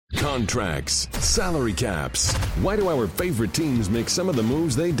Contracts, salary caps. Why do our favorite teams make some of the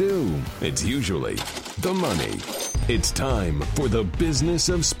moves they do? It's usually the money. It's time for the Business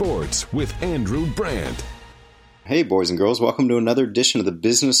of Sports with Andrew Brandt. Hey, boys and girls. Welcome to another edition of the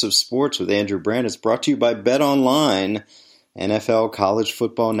Business of Sports with Andrew Brandt. It's brought to you by BetOnline. NFL, college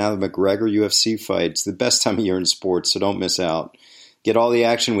football, now the McGregor UFC fight. It's the best time of year in sports, so don't miss out. Get all the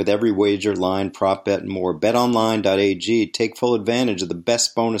action with every wager, line, prop bet, and more. BetOnline.ag. Take full advantage of the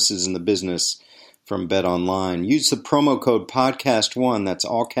best bonuses in the business from BetOnline. Use the promo code PODCAST1. That's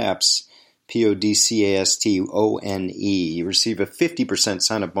all caps, PODCASTONE. You receive a 50%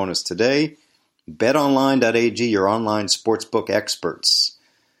 sign-up bonus today. BetOnline.ag, your online sportsbook experts.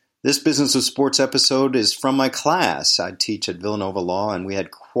 This Business of Sports episode is from my class. I teach at Villanova Law, and we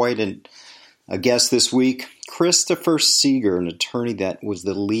had quite a guest this week. Christopher Seeger, an attorney that was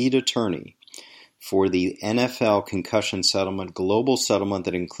the lead attorney for the NFL concussion settlement, global settlement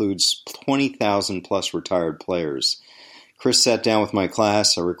that includes 20,000 plus retired players. Chris sat down with my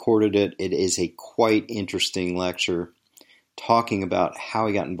class. I recorded it. It is a quite interesting lecture talking about how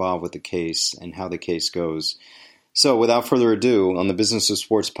he got involved with the case and how the case goes. So without further ado, on the Business of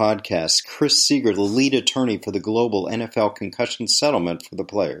Sports podcast, Chris Seeger, the lead attorney for the global NFL concussion settlement for the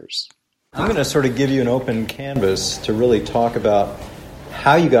players. I'm going to sort of give you an open canvas to really talk about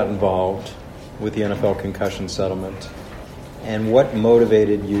how you got involved with the NFL concussion settlement and what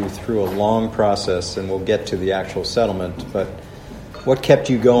motivated you through a long process, and we'll get to the actual settlement, but what kept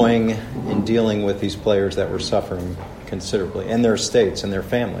you going in dealing with these players that were suffering considerably, and their estates and their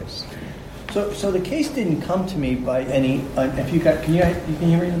families. So the case didn't come to me by any. If you can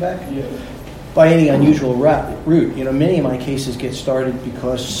hear me in the back? Yeah. By any unusual route. You know, many of my cases get started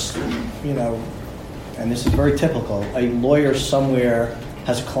because, and this is very typical. A lawyer somewhere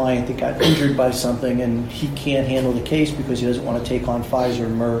has a client that got injured by something, and he can't handle the case because he doesn't want to take on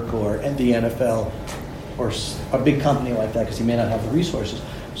Pfizer, Merck, or the NFL, or a big company like that because he may not have the resources.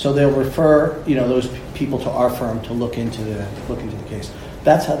 So they'll refer, those people to our firm to look into the case.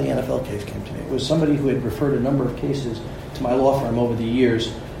 That's how the NFL case came to me. It was somebody who had referred a number of cases to my law firm over the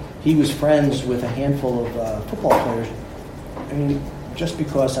years. He was friends with a handful of football players. I mean, just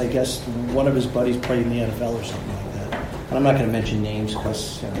because I guess one of his buddies played in the NFL or something like that. And I'm not going to mention names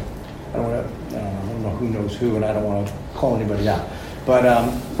because I don't know who knows who, and I don't want to call anybody out. But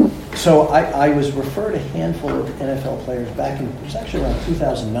so I was referred a handful of NFL players back in, it was actually around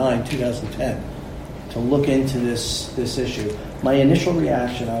 2009, 2010, to look into this issue. My initial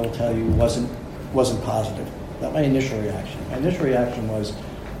reaction, I will tell you, wasn't positive. Not my initial reaction. My initial reaction was,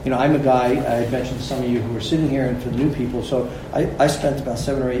 I'm a guy, I had mentioned to some of you who were sitting here, and for the new people, so I spent about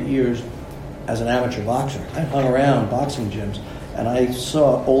 7 or 8 years as an amateur boxer. I hung around boxing gyms, and I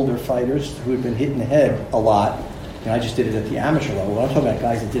saw older fighters who had been hit in the head a lot. I just did it at the amateur level. I'm talking about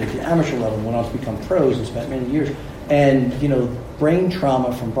guys that did it at the amateur level and went on to become pros and spent many years. And, brain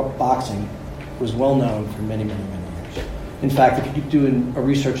trauma from boxing was well known for many, many, many years. In fact, if you keep doing a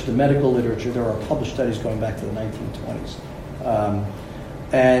research of the medical literature, there are published studies going back to the 1920s.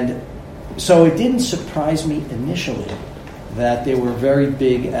 And so it didn't surprise me initially that they were very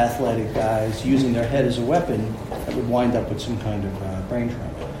big athletic guys using their head as a weapon that would wind up with some kind of brain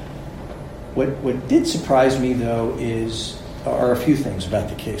trauma. What did surprise me, though, are a few things about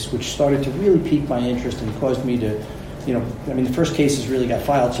the case, which started to really pique my interest and caused me to, the first cases really got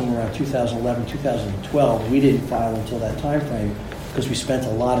filed somewhere around 2011, 2012. We didn't file until that time frame because we spent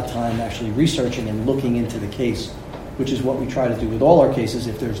a lot of time actually researching and looking into the case, which is what we try to do with all our cases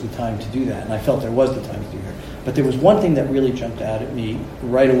if there's the time to do that. And I felt there was the time to do that. But there was one thing that really jumped out at me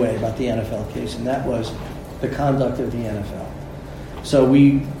right away about the NFL case, and that was the conduct of the NFL. So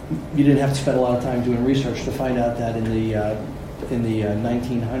you didn't have to spend a lot of time doing research to find out that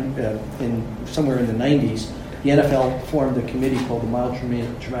somewhere in the 90s, the NFL formed a committee called the Mild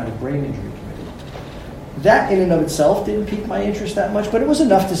Traumatic Brain Injury Committee. That in and of itself didn't pique my interest that much, but it was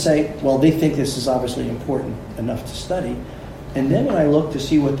enough to say, well, they think this is obviously important enough to study. And then when I looked to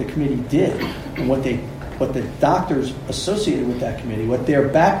see what the committee did and what the doctors associated with that committee, what their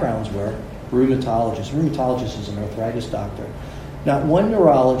backgrounds were, rheumatologist is an arthritis doctor, not one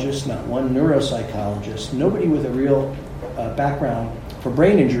neurologist, not one neuropsychologist, nobody with a real background for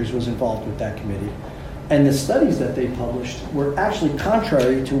brain injuries was involved with that committee. And the studies that they published were actually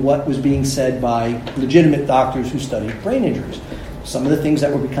contrary to what was being said by legitimate doctors who studied brain injuries. Some of the things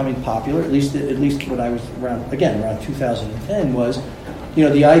that were becoming popular, at least when I was around 2010, was,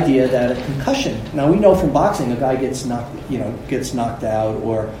 the idea that a concussion. Now we know from boxing a guy gets knocked out,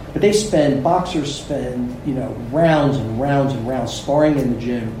 but boxers spend rounds and rounds and rounds sparring in the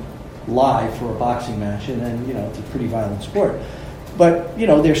gym live for a boxing match, and then it's a pretty violent sport. But,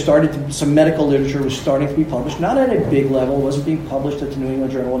 some medical literature was starting to be published, not at a big level, it wasn't being published at the New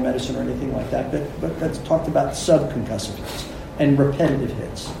England Journal of Medicine or anything like that, but that's talked about subconcussive hits and repetitive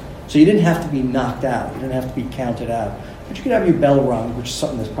hits. So you didn't have to be knocked out, you didn't have to be counted out, but you could have your bell rung, which is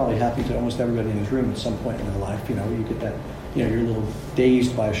something that's probably happened to almost everybody in this room at some point in their life, where you get that, you're a little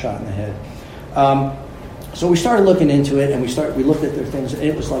dazed by a shot in the head. So we started looking into it, and we looked at their things, and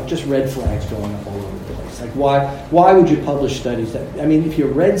it was like just red flags going up all over the place. Like, why would you publish studies if you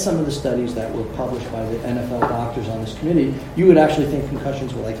read some of the studies that were published by the NFL doctors on this committee, you would actually think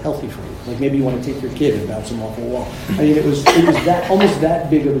concussions were like healthy for you. Like maybe you want to take your kid and bounce him off a wall. It was that almost that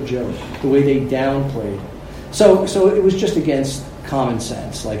big of a joke, the way they downplayed. So it was just against common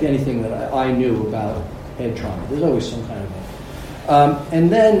sense, like anything that I knew about head trauma. There's always some kind of it.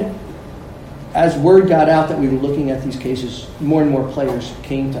 And then, as word got out that we were looking at these cases, more and more players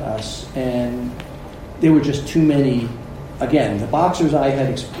came to us, and there were just too many. Again, the boxers I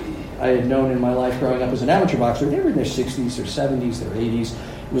had known in my life growing up as an amateur boxer, they were in their 60s, their 70s, their 80s.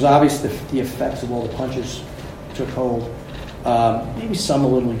 It was obvious the effects of all the punches took hold. Maybe some a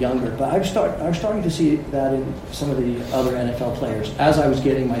little younger, but I was starting to see that in some of the other NFL players as I was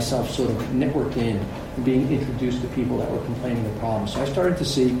getting myself sort of networked in and being introduced to people that were complaining of problems. So I started to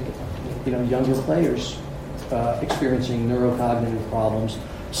see younger players experiencing neurocognitive problems,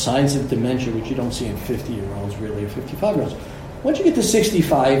 signs of dementia, which you don't see in 50-year-olds really, or 55-year-olds. Once you get to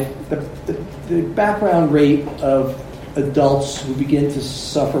 65, the background rate of adults who begin to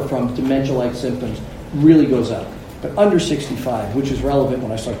suffer from dementia-like symptoms really goes up. But under 65, which is relevant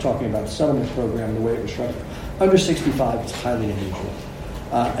when I start talking about the settlement program and the way it was structured, under 65 it's highly unusual.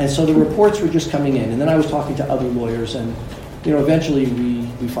 And so the reports were just coming in, and then I was talking to other lawyers, and eventually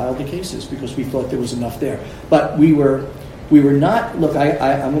we filed the cases because we thought there was enough there. But we were not, look,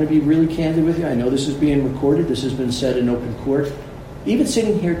 I'm going to be really candid with you. I know this is being recorded. This has been said in open court. Even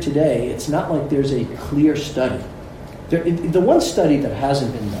sitting here today, it's not like there's a clear study. The one study that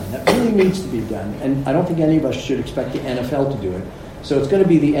hasn't been done, that really needs to be done, and I don't think any of us should expect the NFL to do it, so it's going to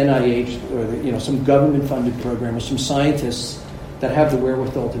be the NIH or some government-funded program or some scientists that have the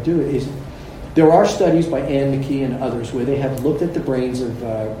wherewithal to do it, is there are studies by Ann McKee and others where they have looked at the brains of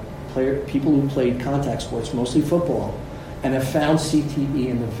people who played contact sports, mostly football, and have found CTE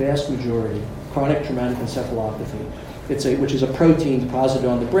in the vast majority, chronic traumatic encephalopathy, which is a protein deposited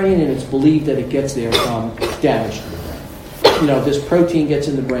on the brain, and it's believed that it gets there from damage to the brain. This protein gets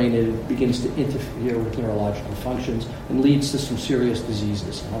in the brain and it begins to interfere with neurological functions and leads to some serious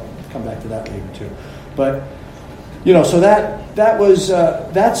diseases. And I'll come back to that later too. But so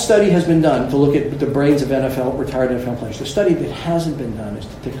that study has been done to look at the brains of retired NFL players. The study that hasn't been done is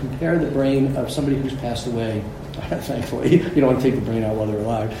to compare the brain of somebody who's passed away. Thankfully, you don't want to take the brain out while they're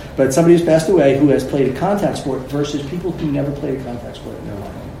alive, but somebody who's passed away who has played a contact sport versus people who never played a contact sport in their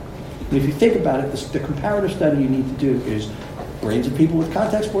life. And if you think about it, the comparative study you need to do is brains of people with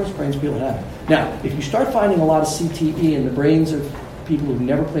contact sports, brains of people that haven't. Now, if you start finding a lot of CTE in the brains of people who've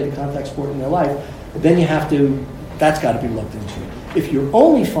never played a contact sport in their life, then that's got to be looked into. If you're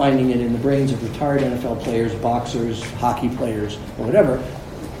only finding it in the brains of retired NFL players, boxers, hockey players, or whatever,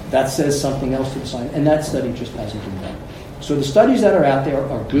 that says something else to the science, and that study just hasn't been done. So the studies that are out there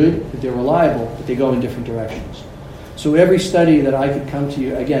are good, they're reliable, but they go in different directions. So every study that I could come to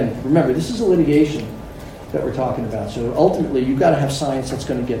you, again, remember, this is a litigation that we're talking about. So ultimately, you've got to have science that's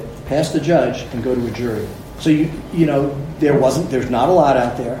going to get past the judge and go to a jury. So there's not a lot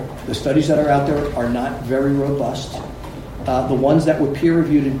out there. The studies that are out there are not very robust. The ones that were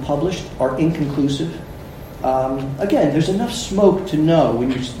peer-reviewed and published are inconclusive. Again, there's enough smoke to know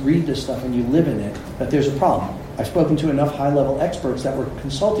when you read this stuff and you live in it that there's a problem. I've spoken to enough high-level experts that were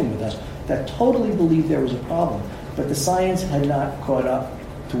consulting with us that totally believed there was a problem, but the science had not caught up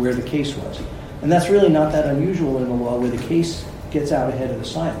to where the case was. And that's really not that unusual in the law, where the case gets out ahead of the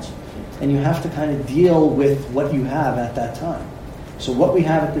science. And you have to kind of deal with what you have at that time. So what we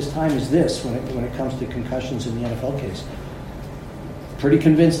have at this time is this, when it comes to concussions in the NFL case. Pretty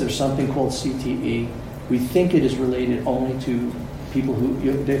convinced there's something called CTE. We think it is related only to people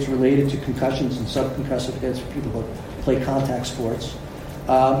it's related to concussions and subconcussive hits for people who play contact sports.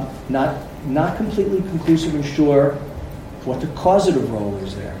 Not completely conclusive and sure what the causative role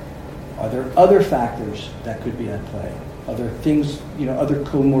is there. Are there other factors that could be at play? Other things, other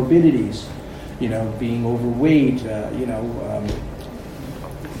comorbidities, being overweight,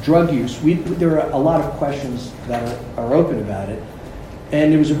 drug use. There are a lot of questions that are open about it.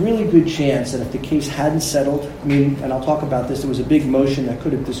 And there was a really good chance that if the case hadn't settled, and I'll talk about this, there was a big motion that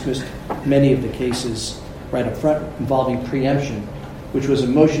could have dismissed many of the cases right up front involving preemption, which was a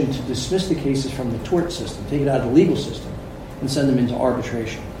motion to dismiss the cases from the tort system, take it out of the legal system, and send them into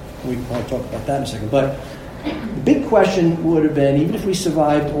arbitration. We can probably talk about that in a second. But the big question would have been, even if we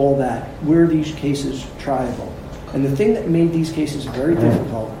survived all that, were these cases triable? And the thing that made these cases very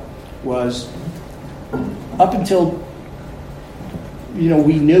difficult was up until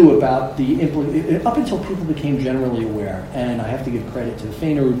we knew about up until people became generally aware, and I have to give credit to the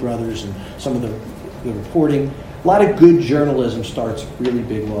Fainaru brothers and some of the reporting. A lot of good journalism starts really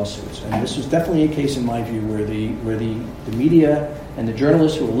big lawsuits, and this was definitely a case, in my view, where the media and the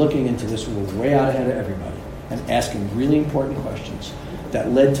journalists who were looking into this were way out ahead of everybody and asking really important questions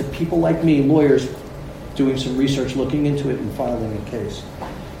that led to people like me, lawyers, doing some research, looking into it, and filing a case.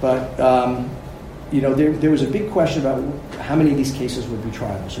 But there was a big question about how many of these cases would be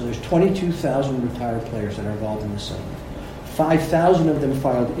triable. So there's 22,000 retired players that are involved in this settlement. 5,000 of them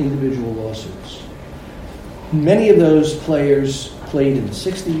filed individual lawsuits. Many of those players played in the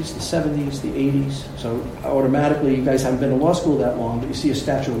 60s, the 70s, the 80s. So automatically, you guys haven't been to law school that long, but you see a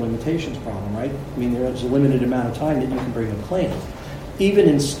statute of limitations problem, right? I mean, there's a limited amount of time that you can bring a claim. Even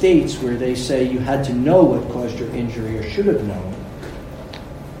in states where they say you had to know what caused your injury or should have known,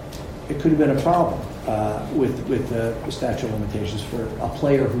 it could have been a problem with the statute of limitations for a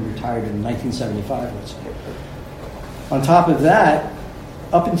player who retired in 1975, let's say. On top of that,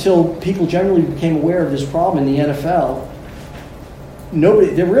 up until people generally became aware of this problem in the NFL,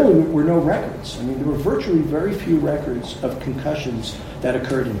 there really were no records. I mean, there were virtually very few records of concussions that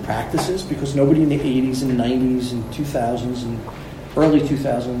occurred in practices, because nobody in the 80s and 90s and 2000s and early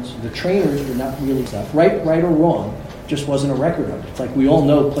 2000s, the trainers were not really stuff. Right or wrong, just wasn't a record of it. It's like we all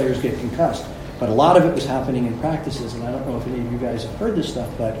know players get concussed, but a lot of it was happening in practices, and I don't know if any of you guys have heard this stuff,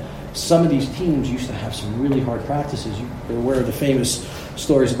 but some of these teams used to have some really hard practices. You're aware of the famous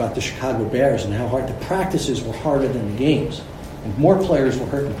stories about the Chicago Bears and how hard the practices were harder than the games. And more players were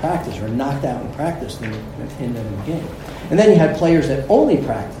hurt in practice or knocked out in practice than in the game. And then you had players that only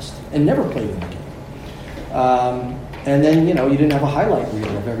practiced and never played in the game. And then, you didn't have a highlight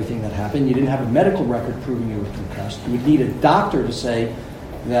reel of everything that happened. You didn't have a medical record proving you were concussed. You would need a doctor to say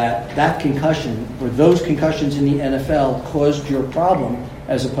that concussion or those concussions in the NFL caused your problem,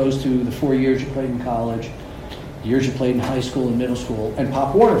 as opposed to the 4 years you played in college, the years you played in high school and middle school, and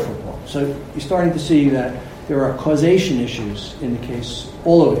Pop Warner football. So you're starting to see that there are causation issues in the case,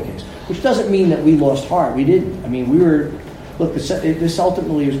 all over the case, which doesn't mean that we lost heart. We didn't. I mean, this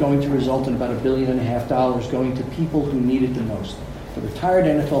ultimately is going to result in about $1.5 billion going to people who need it the most. The retired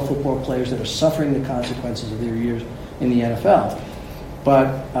NFL football players that are suffering the consequences of their years in the NFL.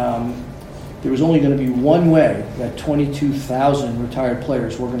 But there was only going to be one way that 22,000 retired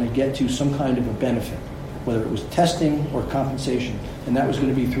players were going to get to some kind of a benefit, whether it was testing or compensation, and that was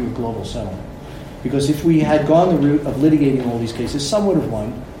going to be through a global settlement. Because if we had gone the route of litigating all these cases, some would have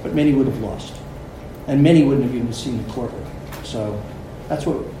won, but many would have lost. And many wouldn't have even seen the courtroom. So that's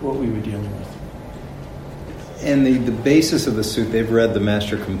what we were dealing with. And the basis of the suit, they've read the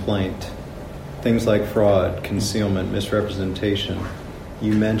master complaint. Things like fraud, concealment, misrepresentation.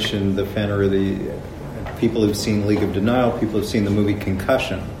 You mentioned the people who've seen League of Denial, people who've seen the movie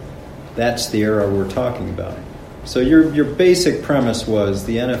Concussion. That's the era we're talking about. So your basic premise was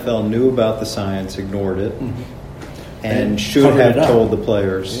the NFL knew about the science, ignored it, and should have told the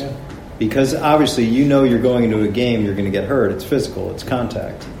players. Yeah. Because obviously you're going into a game, you're going to get hurt. It's physical, it's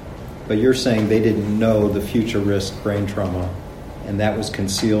contact. But you're saying they didn't know the future risk, brain trauma, and that was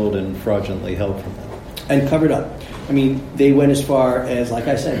concealed and fraudulently held from them. And covered up. I mean, they went as far as, like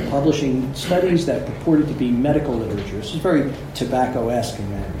I said, publishing studies that purported to be medical literature. This is very tobacco-esque in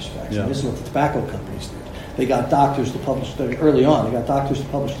many respects. Yeah. And this is what the tobacco companies did. They got doctors to publish studies early on. They got doctors to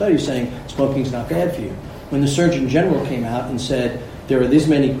publish studies saying smoking's not bad for you. When the Surgeon General came out and said there are this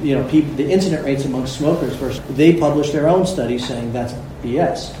many, people, the incident rates among smokers versus, they published their own studies saying that's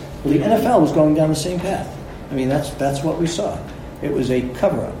BS. Well, the NFL was going down the same path. I mean, that's what we saw. It was a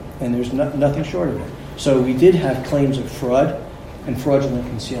cover-up, and there's nothing short of it. So we did have claims of fraud and fraudulent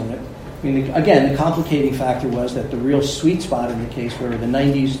concealment. I mean, again, the complicating factor was that the real sweet spot in the case were the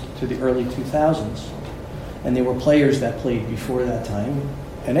 90s to the early 2000s, and there were players that played before that time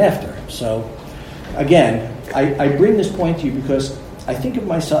and after. So, again, I bring this point to you because I think of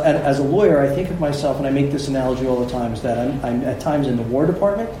myself, as a lawyer, I think of myself, and I make this analogy all the time, is that I'm at times in the War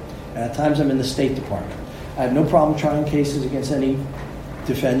Department, and at times I'm in the State Department. I have no problem trying cases against any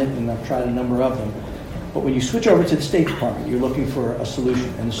defendant, and I've tried a number of them. But when you switch over to the State Department, you're looking for a solution,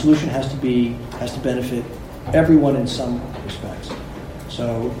 and the solution has to benefit everyone in some respects.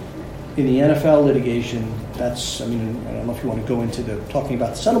 So, in the NFL litigation, I don't know if you want to go into talking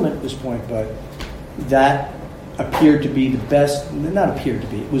about the settlement at this point, but that appeared to be the best. Not appeared to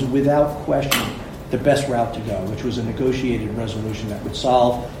be. It was without question the best route to go, which was a negotiated resolution that would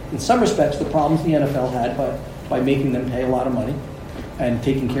solve, in some respects, the problems the NFL had by making them pay a lot of money and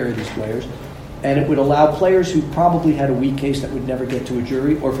taking care of these players. And it would allow players who probably had a weak case that would never get to a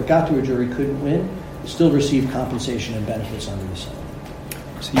jury, or if it got to a jury, couldn't win, still receive compensation and benefits under the settlement.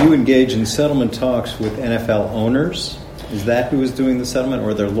 So you engage in settlement talks with NFL owners? Is that who is doing the settlement, or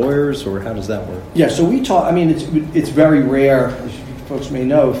are there lawyers, or how does that work? Yeah, so we talk, I mean, it's very rare, as folks may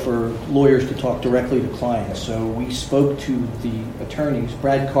know, for lawyers to talk directly to clients. So we spoke to the attorneys,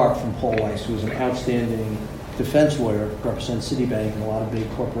 Brad Karp from Paul Weiss, who is an outstanding defense lawyer, represents Citibank and a lot of big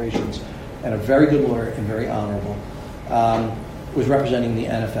corporations, and a very good lawyer and very honorable, was representing the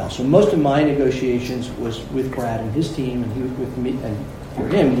NFL. So most of my negotiations was with Brad and his team, and he was with me, and for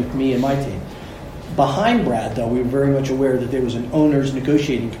him, with me and my team. Behind Brad, though, we were very much aware that there was an owners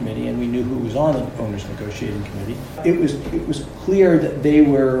negotiating committee, and we knew who was on the owners negotiating committee. It was clear that they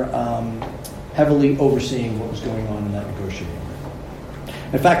were heavily overseeing what was going on in that negotiating room.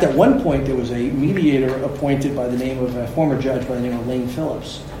 In fact, at one point, there was a mediator appointed by the name of a former judge by the name of Lane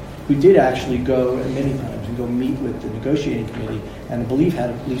Phillips, who did actually go many times and go meet with the negotiating committee, and I believe had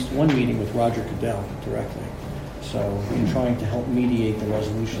at least one meeting with Roger Goodell directly. So in trying to help mediate the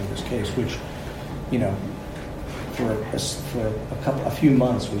resolution of this case, which, you know, for a few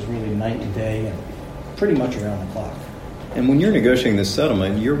months was really night and day and pretty much around the clock. And when you're negotiating this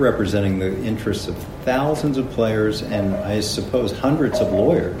settlement, you're representing the interests of thousands of players and I suppose hundreds of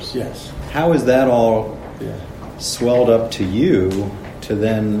lawyers. Yes. How is that all swelled up to you to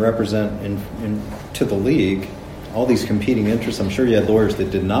then represent to the league all these competing interests? I'm sure you had lawyers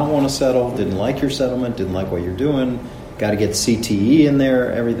that did not want to settle, didn't like your settlement, didn't like what you're doing, got to get CTE in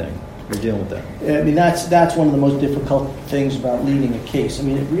there, everything. You're dealing with that. I mean, that's one of the most difficult things about leading a case. I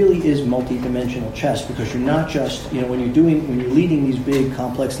mean, it really is multi-dimensional chess, because you're not just, when you're leading these big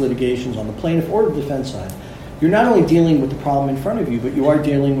complex litigations on the plaintiff or the defense side, you're not only dealing with the problem in front of you, but you are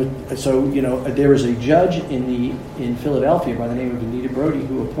dealing with, there was a judge in Philadelphia by the name of Anita Brody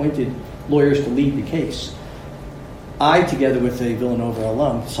who appointed lawyers to lead the case. I, together with a Villanova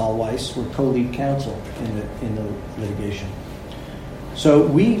alum, Saul Weiss, were co-lead counsel in the litigation. So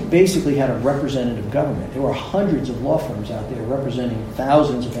we basically had a representative government. There were hundreds of law firms out there representing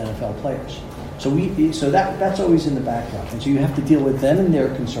thousands of NFL players. So that's always in the background. And so you have to deal with them and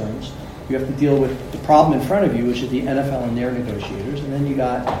their concerns. You have to deal with the problem in front of you, which is the NFL and their negotiators, and then you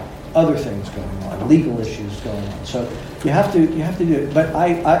got other things going on, legal issues going on. So you have to do it. But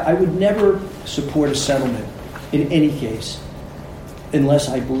I would never support a settlement in any case unless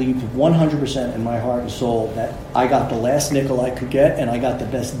I believed 100% in my heart and soul that I got the last nickel I could get and I got the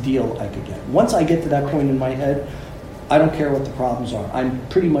best deal I could get. Once I get to that point in my head, I don't care what the problems are. I'm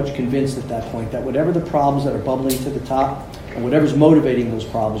pretty much convinced at that point that whatever the problems that are bubbling to the top and whatever's motivating those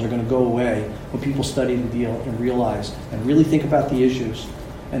problems are going to go away when people study the deal and realize and really think about the issues,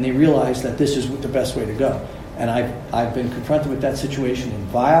 and they realize that this is the best way to go. And I've been confronted with that situation in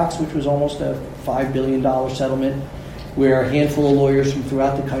Vioxx, which was almost a $5 billion settlement, where a handful of lawyers from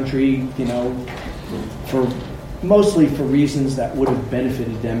throughout the country, mostly for reasons that would have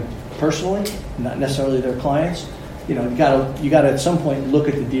benefited them personally, not necessarily their clients. You got to at some point look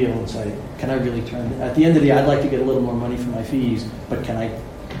at the deal and say, can I really turn? At the end of the day, I'd like to get a little more money for my fees, but can I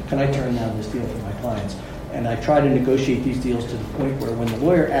turn down this deal for my clients? And I try to negotiate these deals to the point where when the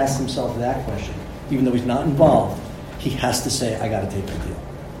lawyer asks himself that question, even though he's not involved, he has to say, I got to take the deal.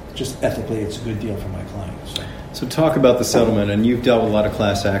 Just ethically, it's a good deal for my client. So talk about the settlement, and you've dealt with a lot of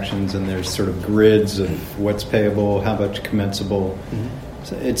class actions, and there's sort of grids of what's payable, how much commensable. Mm-hmm.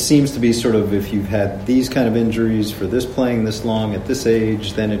 So it seems to be sort of if you've had these kind of injuries for this playing this long at this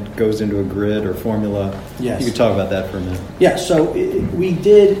age, then it goes into a grid or formula. Yes. You could talk about that for a minute. Yeah, so we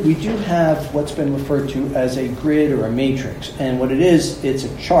do have what's been referred to as a grid or a matrix. And what it is, it's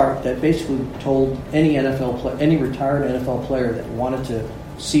a chart that basically told any retired NFL player that wanted to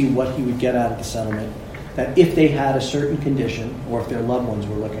see what he would get out of the settlement, that if they had a certain condition, or if their loved ones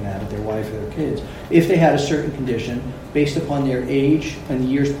were looking at it, their wife or their kids, if they had a certain condition, based upon their age and the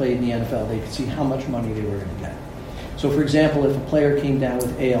years played in the NFL, they could see how much money they were going to get. So, for example, if a player came down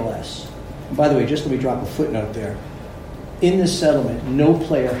with ALS, and by the way, just let me drop a footnote there, in this settlement, no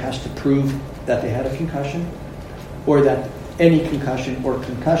player has to prove that they had a concussion or that any concussion or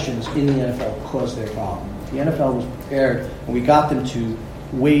concussions in the NFL caused their problem. The NFL was prepared, and we got them to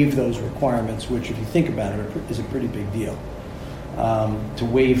waive those requirements, which, if you think about it, is a pretty big deal, to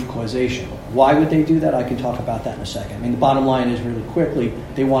waive causation. Why would they do that? I can talk about that in a second. I mean, the bottom line is, really quickly,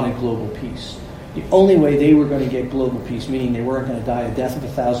 they wanted global peace. The only way they were going to get global peace, meaning they weren't going to die a death of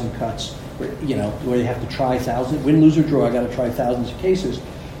 1,000 cuts, where they have to try thousands, win, lose, or draw, I got to try thousands of cases,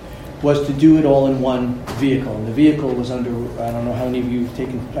 was to do it all in one vehicle. And the vehicle was under, I don't know how many of you have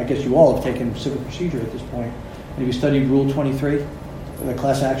taken, I guess you all have taken civil procedure at this point. Have you studied Rule 23, the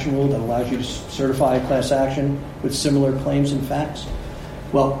class action rule that allows you to certify a class action with similar claims and facts?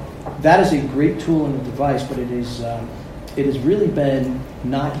 Well, that is a great tool and a device, but it has really been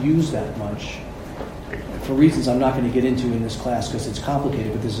not used that much for reasons I'm not going to get into in this class because it's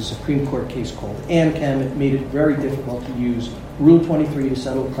complicated, but there's a Supreme Court case called Amchem. It made it very difficult to use Rule 23 to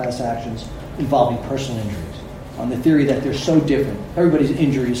settle class actions involving personal injuries on the theory that they're so different. Everybody's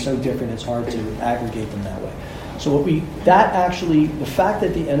injury is so different, it's hard to aggregate them that way. So the fact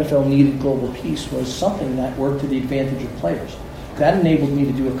that the NFL needed global peace was something that worked to the advantage of players. That enabled me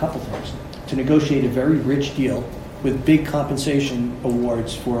to do a couple things. To negotiate a very rich deal with big compensation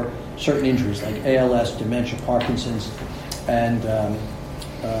awards for certain injuries like ALS, dementia, Parkinson's, and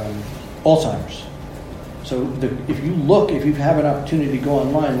Alzheimer's. So if you have an opportunity to go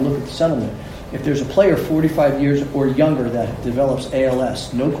online and look at the settlement, if there's a player 45 years or younger that develops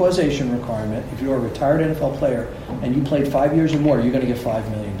ALS, no causation requirement. If you're a retired NFL player and you played 5 years or more, you're going to get $5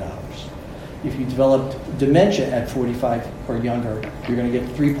 million. If you developed dementia at 45 or younger, you're going to get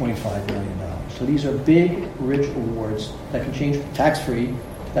 $3.5 million. So these are big, rich awards that can change, tax-free,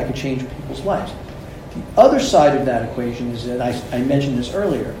 that can change people's lives. The other side of that equation is that I mentioned this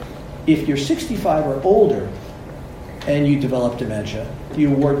earlier. If you're 65 or older and you develop dementia, the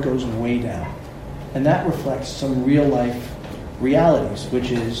award goes way down. And that reflects some real-life realities,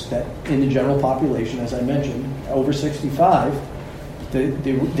 which is that in the general population, as I mentioned, over 65,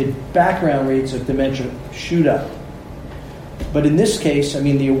 the background rates of dementia shoot up. But in this case,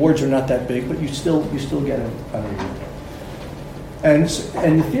 the awards are not that big, but you still get an award. And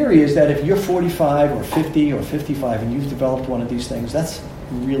the theory is that if you're 45 or 50 or 55 and you've developed one of these things, that's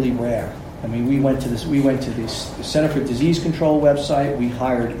really rare. We went to the Center for Disease Control website. We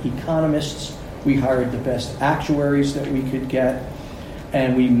hired economists. We hired the best actuaries that we could get.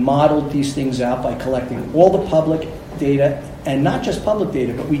 And we modeled these things out by collecting all the public data, and not just public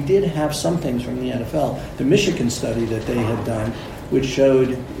data, but we did have some things from the NFL. The Michigan study that they had done, which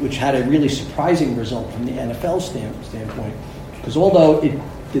had a really surprising result from the NFL standpoint, because although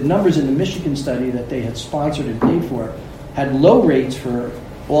the numbers in the Michigan study that they had sponsored and paid for had low rates for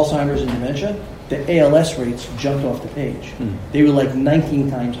Alzheimer's and dementia, the ALS rates jumped off the page. They were like 19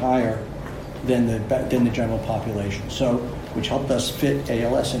 times higher than the general population, which helped us fit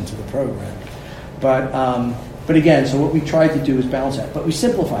ALS into the program. But again, so what we tried to do is balance that. But we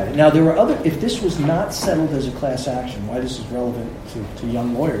simplified it. Now, there were if this was not settled as a class action, why this is relevant to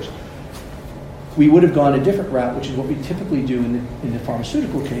young lawyers, we would have gone a different route, which is what we typically do in the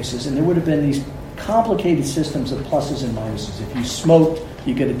pharmaceutical cases, and there would have been these complicated systems of pluses and minuses. If you smoked,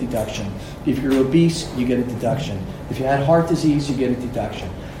 you get a deduction. If you're obese, you get a deduction. If you had heart disease, you get a deduction.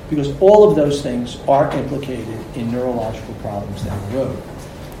 Because all of those things are implicated in neurological problems down the road.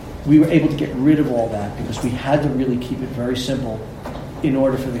 We were able to get rid of all that because we had to really keep it very simple in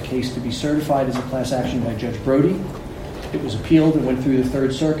order for the case to be certified as a class action by Judge Brody. It was appealed and went through the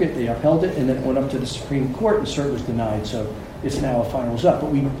Third Circuit. They upheld it, and then it went up to the Supreme Court, and cert was denied. So it's now a final result.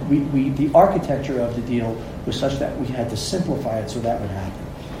 But the architecture of the deal was such that we had to simplify it so that would happen.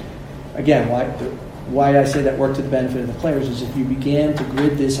 Again, why I say that worked to the benefit of the players is if you began to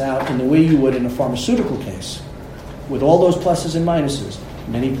grid this out in the way you would in a pharmaceutical case, with all those pluses and minuses.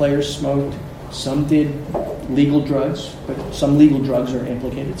 Many players smoked. Some did legal drugs, but some legal drugs are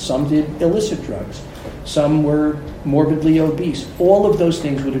implicated. Some did illicit drugs. Some were morbidly obese. All of those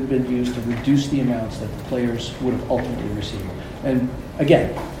things would have been used to reduce the amounts that the players would have ultimately received. And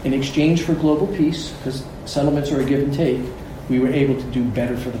again, in exchange for global peace, because settlements are a give and take, we were able to do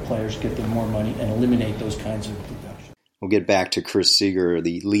better for the players, get them more money, and eliminate those kinds of deductions. We'll get back to Chris Seeger,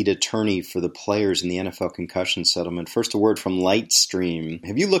 the lead attorney for the players in the NFL concussion settlement. First, a word from Lightstream.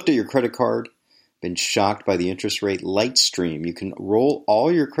 Have you looked at your credit card? Been shocked by the interest rate? Lightstream. You can roll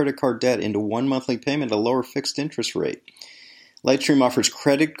all your credit card debt into one monthly payment at a lower fixed interest rate. Lightstream offers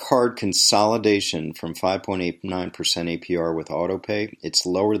credit card consolidation from 5.89% APR with AutoPay. It's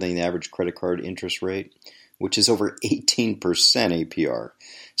lower than the average credit card interest rate, which is over 18% APR.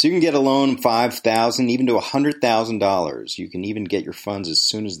 So you can get a loan $5,000 even to $100,000. You can even get your funds as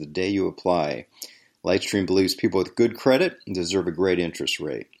soon as the day you apply. Lightstream believes people with good credit deserve a great interest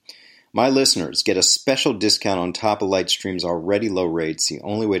rate. My listeners get a special discount on top of Lightstream's already low rates. The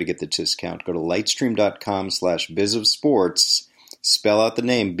only way to get the discount, go to lightstream.com/bizofsports. Spell out the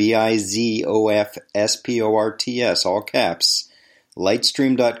name BIZOFSPORTS, all caps.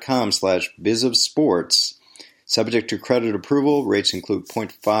 Lightstream.com/bizofsports. Subject to credit approval, rates include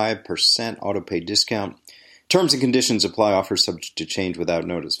 0.5% auto pay discount. Terms and conditions apply. Offer subject to change without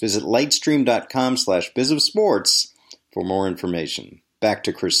notice. Visit lightstream.com/bizofsports for more information. Back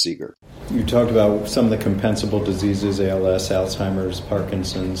to Chris Seeger. You talked about some of the compensable diseases, ALS, Alzheimer's,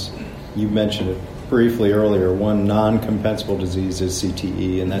 Parkinson's. You mentioned it briefly earlier. One non-compensable disease is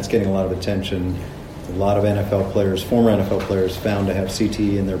CTE, and that's getting a lot of attention. A lot of NFL players, former NFL players, found to have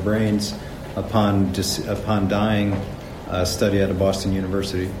CTE in their brains upon dying. A study out of Boston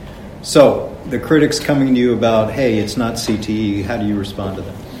University. So the critics coming to you about, hey, it's not CTE. How do you respond to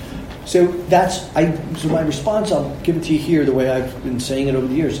them? So my response, I'll give it to you here the way I've been saying it over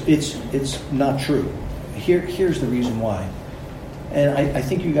the years. It's not true. Here's the reason why. And I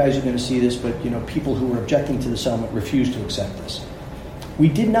think you guys are going to see this, but people who were objecting to the settlement refuse to accept this. We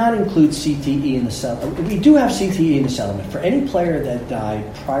did not include CTE in the settlement. We do have CTE in the settlement. For any player that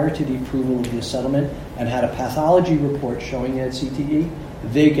died prior to the approval of the settlement and had a pathology report showing he had CTE,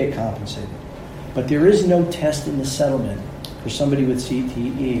 they get compensated. But there is no test in the settlement for somebody with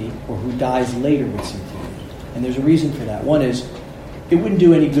CTE or who dies later with CTE. And there's a reason for that. One is it wouldn't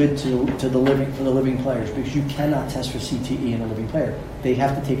do any good to the living players because you cannot test for CTE in a living player. They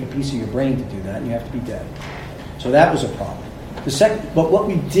have to take a piece of your brain to do that, and you have to be dead. So that was a problem. But what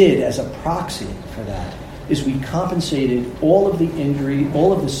we did as a proxy for that is we compensated all of the injury,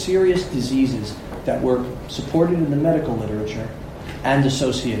 all of the serious diseases that were supported in the medical literature and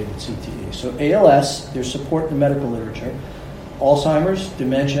associated with CTE. So ALS, there's support in the medical literature. Alzheimer's,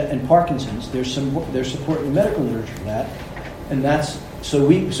 dementia, and Parkinson's, there's support in the medical literature for that. And so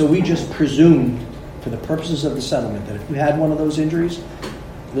we just presumed, for the purposes of the settlement, that if you had one of those injuries,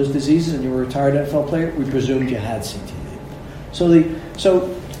 those diseases, and you were a retired NFL player, we presumed you had CTE. So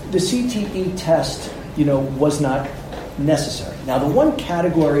the CTE test, was not necessary. Now, the one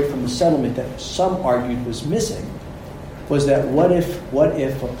category from the settlement that some argued was missing was that what if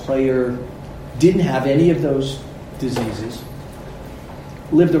a player didn't have any of those diseases,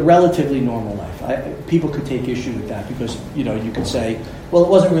 lived a relatively normal life? People could take issue with that because, you could say, well, it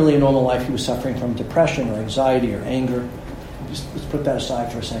wasn't really a normal life. He was suffering from depression or anxiety or anger. Let's put that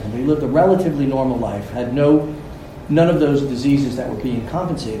aside for a second. But he lived a relatively normal life, had none of those diseases that were being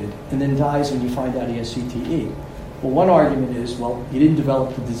compensated, and then dies and you find out he has CTE. Well, one argument is, well, you didn't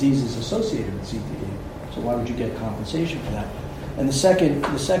develop the diseases associated with CTE, so why would you get compensation for that? And the second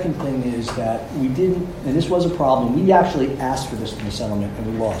thing is that we didn't, and this was a problem, we actually asked for this in the settlement and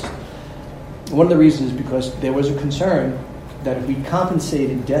we lost. One of the reasons is because there was a concern that if we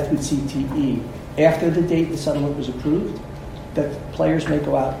compensated death with CTE after the date the settlement was approved, that players may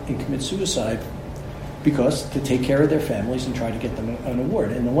go out and commit suicide because to take care of their families and try to get them an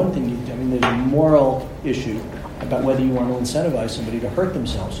award. And the one thing, there's a moral issue about whether you want to incentivize somebody to hurt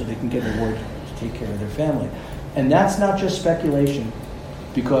themselves so they can get an award to take care of their family. And that's not just speculation,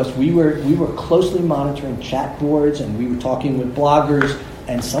 because we were closely monitoring chat boards and we were talking with bloggers,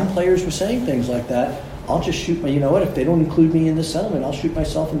 and some players were saying things like that. I'll just shoot if they don't include me in this settlement, I'll shoot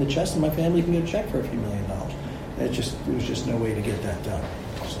myself in the chest and my family can get a check for a few $1 million. There was just no way to get that done.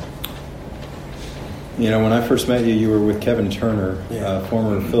 When I first met you, you were with Kevin Turner,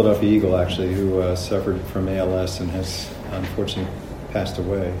 former Philadelphia Eagle, actually, who suffered from ALS and has unfortunately passed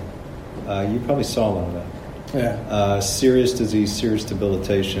away. You probably saw a lot of that. Yeah. Serious disease, serious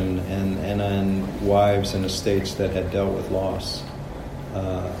debilitation, and on wives and estates that had dealt with loss.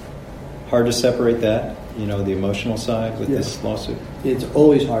 Hard to separate that, the emotional side with this lawsuit? It's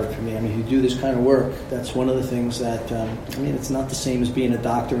always hard for me. If you do this kind of work, that's one of the things that, it's not the same as being a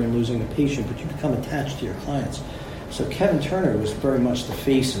doctor and losing a patient, but you become attached to your clients. So Kevin Turner was very much the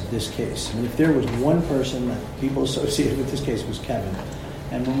face of this case. If there was one person that people associated with this case, it was Kevin.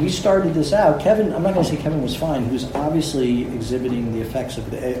 And when we started this out, Kevin, I'm not going to say Kevin was fine. He was obviously exhibiting the effects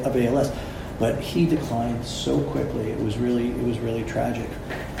of ALS, but he declined so quickly. It was really tragic.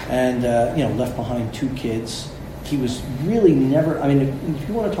 And, left behind 2 kids. He was really never, if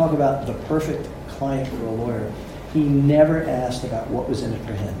you want to talk about the perfect client for a lawyer, he never asked about what was in it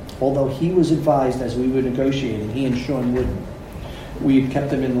for him. Although he was advised as we were negotiating, he and Sean Wooden, we kept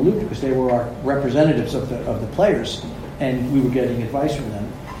them in the loop because they were our representatives of the players, and we were getting advice from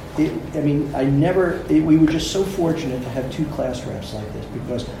them. We were just so fortunate to have 2 class reps like this,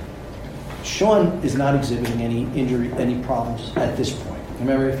 because Sean is not exhibiting any problems at this point.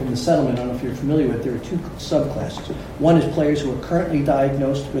 Remember, from the settlement, I don't know if you're familiar with it, there are 2 subclasses. One is players who are currently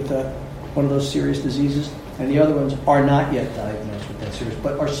diagnosed with one of those serious diseases, and the other ones are not yet diagnosed with that serious,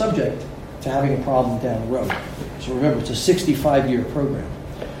 but are subject to having a problem down the road. So remember, it's a 65-year program.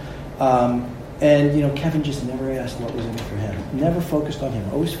 Kevin just never asked what was in it for him. Never focused on him.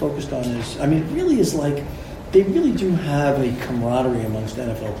 Always focused on his. It really is like they really do have a camaraderie amongst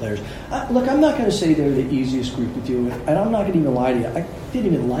NFL players. Look, I'm not going to say they're the easiest group to deal with, and I'm not going to even lie to you. I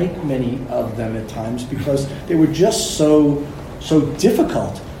didn't even like many of them at times because they were just so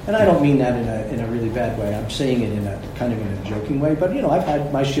difficult. And I don't mean that in a really bad way. I'm saying it in a kind of in a joking way. But I've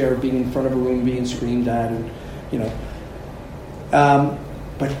had my share of being in front of a room, being screamed at, and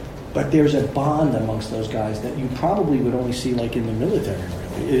But there's a bond amongst those guys that you probably would only see like in the military.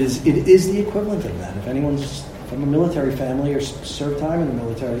 Really, it is the equivalent of that. If anyone's from a military family or served time in the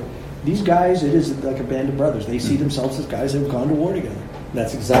military, these guys, it is like a band of brothers. They see themselves as guys that have gone to war together.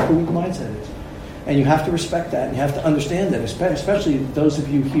 That's exactly what the mindset is. And you have to respect that, and you have to understand that, especially those of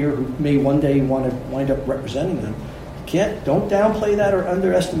you here who may one day want to wind up representing them. Don't downplay that or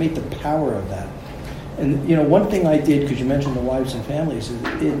underestimate the power of that. And one thing I did, because you mentioned the wives and families,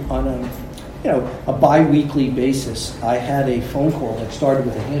 is on a bi-weekly basis, I had a phone call that started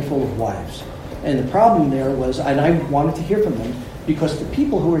with a handful of wives. And the problem there was, and I wanted to hear from them, because the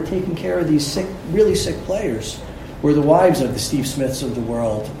people who were taking care of these really sick players were the wives of the Steve Smiths of the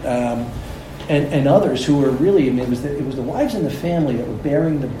world. And others who were really, it was the wives and the family that were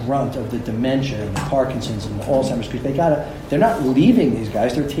bearing the brunt of the dementia and the Parkinson's and the Alzheimer's, because they're not leaving these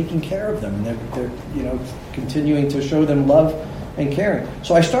guys, they're taking care of them, and they're continuing to show them love and caring.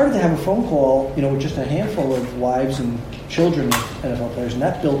 So I started to have a phone call, with just a handful of wives and children of NFL players, and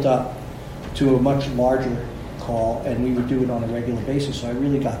that built up to a much larger call, and we would do it on a regular basis. So I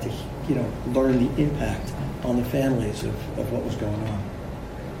really got to, learn the impact on the families of what was going on.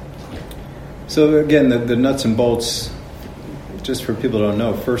 So again, the nuts and bolts, just for people who don't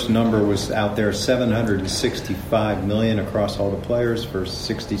know, first number was out there, $765 million across all the players for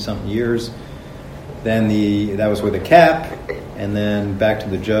 60-something years. Then that was with a cap, and then back to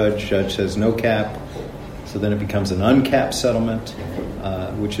the judge. Judge says no cap, so then it becomes an uncapped settlement,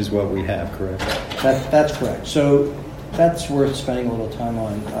 which is what we have, correct? That's correct. So that's worth spending a little time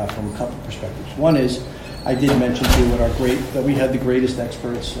on from a couple perspectives. One is, I did mention to you that we had the greatest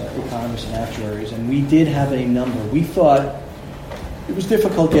experts, economists and actuaries, and we did have a number. We thought it was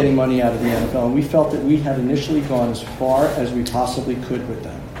difficult getting money out of the NFL, and we felt that we had initially gone as far as we possibly could with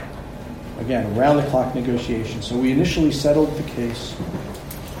them. Again, around-the-clock negotiations. So we initially settled the case.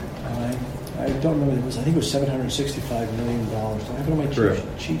 I don't remember, I think it was $765 million. Do I have it on my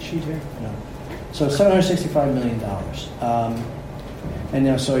cheat sheet here? No. So $765 million. And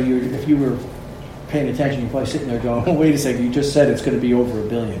now, so if you were paying attention, you're probably sitting there going, oh, wait a second, you just said it's going to be over $1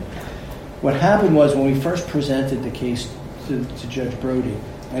 billion. What happened was, when we first presented the case to Judge Brody,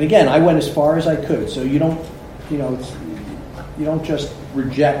 and again, I went as far as I could, so you don't just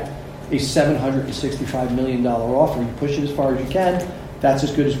reject a $765 million offer. You push it as far as you can. That's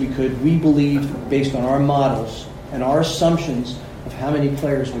as good as we could. We believed, based on our models and our assumptions of how many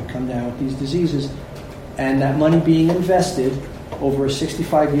players would come down with these diseases, and that money being invested over a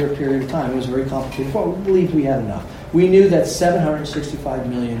 65-year period of time. It was very complicated. Well, we believed we had enough. We knew that $765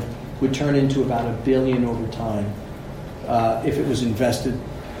 million would turn into about $1 billion over time if it was invested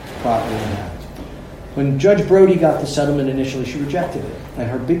properly in that. When Judge Brody got the settlement initially, she rejected it. And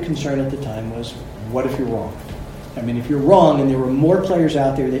her big concern at the time was, what if you're wrong? I mean, if you're wrong and there were more players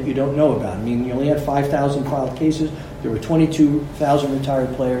out there that you don't know about, I mean, you only had 5,000 filed cases, there were 22,000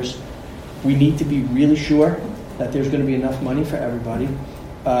 retired players, we need to be really sure that there's going to be enough money for everybody.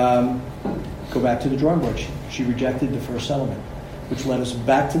 Go back to the drawing board. She rejected the first settlement, which led us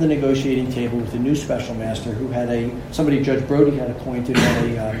back to the negotiating table with a new special master who had somebody Judge Brody had appointed,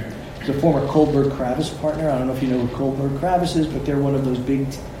 was a former Kohlberg-Kravis partner. I don't know if you know who Kohlberg-Kravis is, but they're one of those big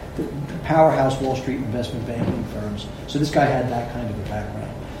powerhouse Wall Street investment banking firms. So this guy had that kind of a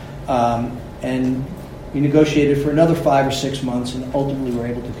background. And we negotiated for another 5 or 6 months, and ultimately were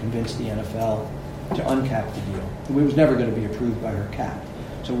able to convince the NFL to uncap the deal. It was never going to be approved by her cap.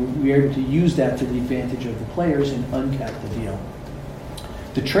 So we were able to use that to the advantage of the players and uncap the deal.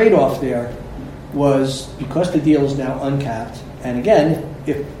 The trade-off there was, because the deal is now uncapped, and again,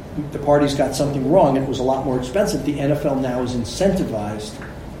 if the parties got something wrong, it was a lot more expensive. The NFL now is incentivized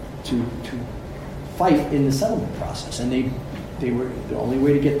to fight in the settlement process, and they were, the only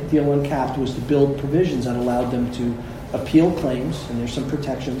way to get the deal uncapped was to build provisions that allowed them to appeal claims, and there's some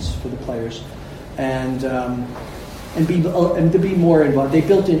protections for the players, and to be more involved. They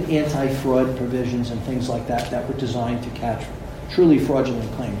built in anti-fraud provisions and things like that that were designed to catch truly fraudulent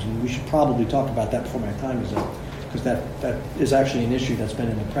claims, and we should probably talk about that before my time is up, because that is actually an issue that's been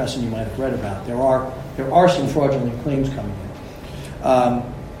in the press and you might have read about. There are some fraudulent claims coming in.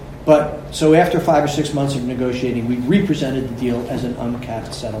 But so after 5 or 6 months of negotiating, we represented the deal as an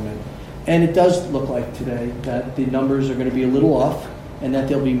uncapped settlement. And it does look like today that the numbers are going to be a little off. and that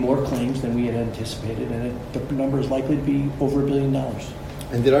there'll be more claims than we had anticipated, and the number is likely to be over $1 billion.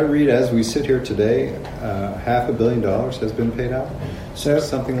 And did I read, as we sit here today, $500 million has been paid out? So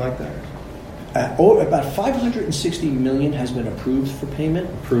something like that? About $560 million has been approved for payment.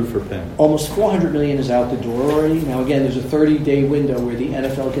 Approved for payment. Almost $400 million is out the door already. Now, again, there's a 30-day window where the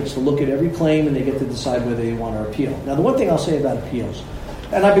NFL gets to look at every claim and they get to decide whether they want to appeal. Now, the one thing I'll say about appeals,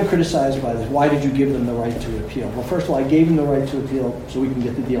 and I've been criticized by this, why did you give them the right to appeal? Well, first of all, I gave them the right to appeal so we can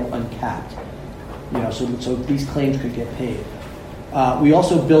get the deal uncapped, so these claims could get paid. We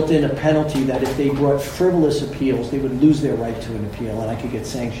also built in a penalty that if they brought frivolous appeals, they would lose their right to an appeal, and I could get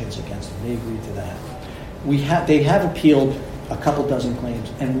sanctions against them. They agreed to that. They have appealed a couple dozen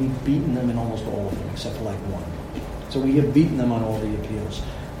claims, and we've beaten them in almost all of them, except for like one. So we have beaten them on all the appeals.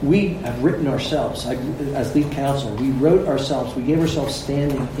 We have written ourselves, as lead counsel, we gave ourselves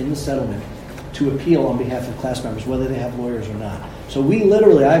standing in the settlement to appeal on behalf of class members, whether they have lawyers or not. So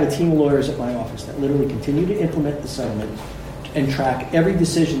I have a team of lawyers at my office that literally continue to implement the settlement and track every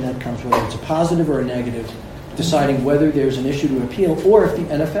decision that comes, whether it's a positive or a negative, deciding whether there's an issue to appeal, or if the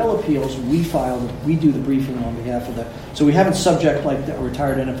NFL appeals, we do the briefing on behalf of that. So we haven't subject like a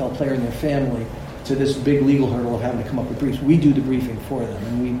retired NFL player and their family to this big legal hurdle of having to come up with briefs. We do the briefing for them,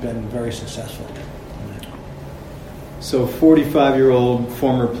 and we've been very successful. So 45-year-old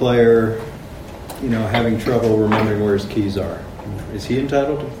former player, having trouble remembering where his keys are. Is he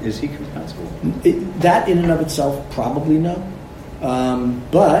entitled? Is he compensable? That in and of itself, probably no.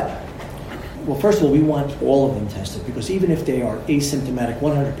 But first of all, we want all of them tested, because even if they are asymptomatic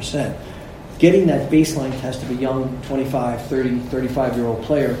 100%, getting that baseline test of a young 25, 30, 35-year-old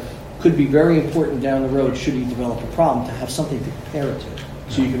player could be very important down the road should he develop a problem, to have something to compare it to,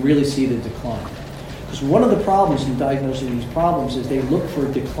 so you can really see the decline. Because one of the problems in diagnosing these problems is they look for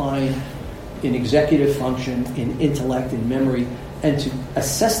a decline in executive function, in intellect, in memory, and to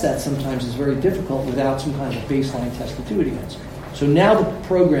assess that sometimes is very difficult without some kind of baseline test to do it against. So now the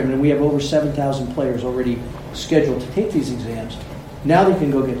program, and we have over 7,000 players already scheduled to take these exams, now they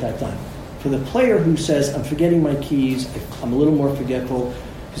can go get that done. For the player who says, I'm forgetting my keys, I'm a little more forgetful,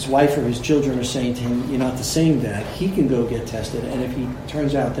 his wife or his children are saying to him, you're not the same dad, he can go get tested, and if he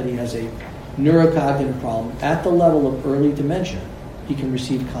turns out that he has a neurocognitive problem at the level of early dementia, he can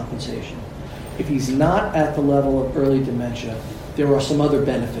receive compensation. If he's not at the level of early dementia, there are some other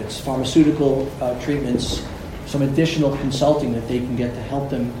benefits, pharmaceutical treatments, some additional consulting that they can get to help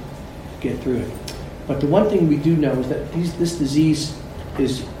them get through it. But the one thing we do know is that this disease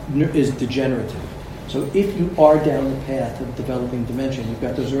is degenerative. So if you are down the path of developing dementia, you've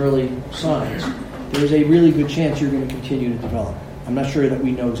got those early signs, there's a really good chance you're going to continue to develop. I'm not sure that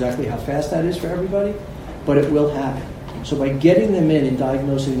we know exactly how fast that is for everybody, but it will happen. So by getting them in and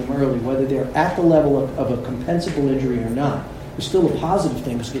diagnosing them early, whether they're at the level of a compensable injury or not, is still a positive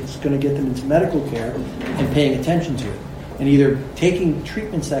thing, because it's going to get them into medical care and paying attention to it. And either taking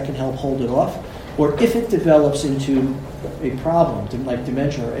treatments that can help hold it off, or if it develops into a problem, like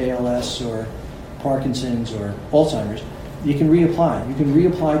dementia or ALS or Parkinson's or Alzheimer's, you can reapply. You can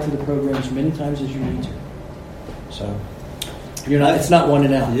reapply to the program as many times as you need to. So it's not one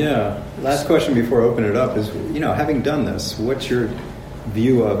and out. Yeah. Last question before I open it up is, having done this, what's your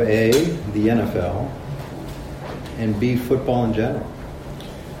view of A, the NFL, and B, football in general?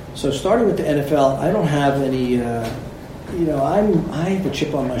 So starting with the NFL, I don't have any, I have a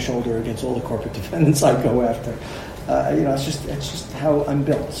chip on my shoulder against all the corporate defendants I go after. It's just how I'm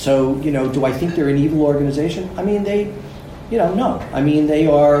built. So, do I think they're an evil organization? I mean, no. I mean,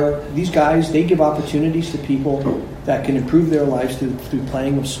 these guys, they give opportunities to people that can improve their lives through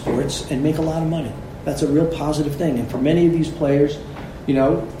playing of sports and make a lot of money. That's a real positive thing. And for many of these players,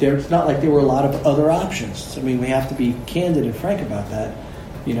 it's not like there were a lot of other options. I mean, we have to be candid and frank about that.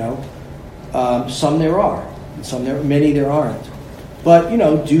 Some there are, many there aren't. But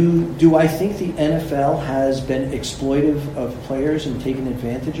do I think the NFL has been exploitive of players and taken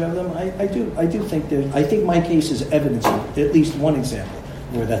advantage of them? I do think I think my case is evidence of at least one example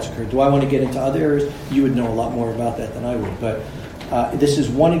where that's occurred. Do I want to get into other areas? You would know a lot more about that than I would. But this is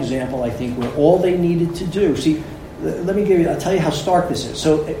one example, I think, where all they needed to do. See, I'll tell you how stark this is.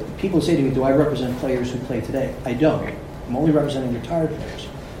 So people say to me, do I represent players who play today? I don't. I'm only representing retired players.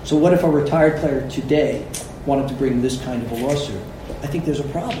 So what if a retired player today wanted to bring this kind of a lawsuit? I think there's a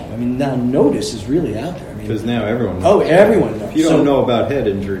problem. I mean, now notice is really out there. Because now everyone knows. Oh, everyone knows. If you don't know about head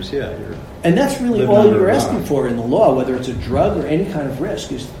injuries, and that's really all you're asking for in the law, whether it's a drug or any kind of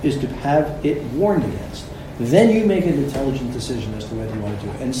risk, is to have it warned against. Then you make an intelligent decision as to whether you want to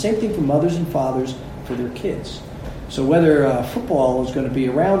do it. And same thing for mothers and fathers for their kids. So whether football is going to be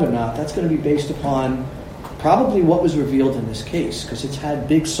around or not, that's going to be based upon probably what was revealed in this case, because it's had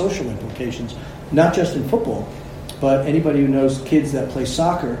big social implications, not just in football, but anybody who knows kids that play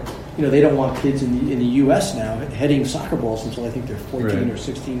soccer, they don't want kids in the U.S. now heading soccer balls until I think they're 14 or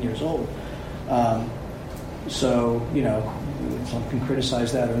 16 years old. So, some can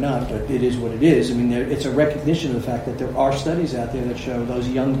criticize that or not, but it is what it is. I mean, it's a recognition of the fact that there are studies out there that show those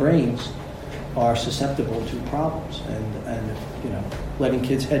young brains are susceptible to problems, and letting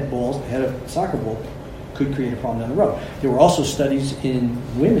kids head a soccer ball could create a problem down the road. There were also studies in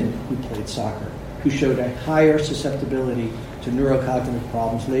women who played soccer who showed a higher susceptibility to neurocognitive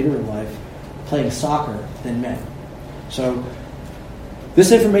problems later in life playing soccer than men. So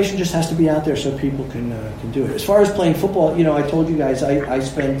this information just has to be out there so people can do it. As far as playing football, I told you guys I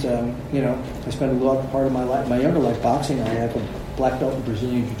spent a lot part of my younger life boxing. I have a black belt in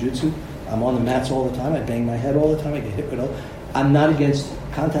Brazilian Jiu-Jitsu. I'm on the mats all the time. I bang my head all the time. I get hit with all. I'm not against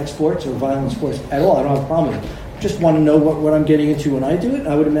contact sports or violent sports at all. I don't have a problem with it. Just want to know what I'm getting into when I do it.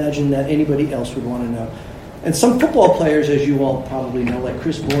 I would imagine that anybody else would want to know. And some football players, as you all probably know, like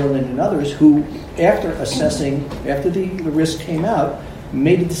Chris Borland and others, who after the risk came out,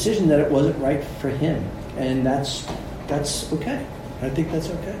 made a decision that it wasn't right for him. And that's okay. I think that's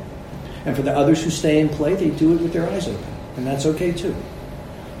okay. And for the others who stay and play, they do it with their eyes open. And that's okay too.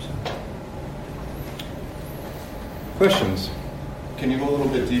 So. Questions? Can you go a little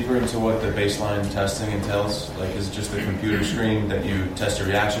bit deeper into what the baseline testing entails? Like, is it just the computer screen that you test your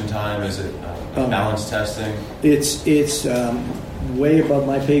reaction time? Is it balance testing? It's way above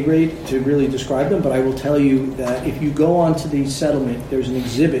my pay grade to really describe them, but I will tell you that if you go onto the settlement, there's an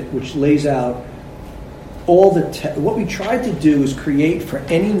exhibit which lays out all the what we tried to do is create for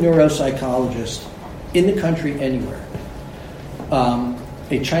any neuropsychologist in the country anywhere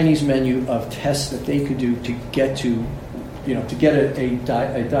a Chinese menu of tests that they could do to get to get a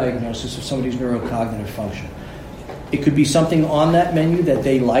diagnosis of somebody's neurocognitive function. It could be something on that menu that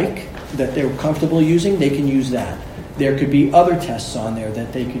they like, that they're comfortable using, they can use that. There could be other tests on there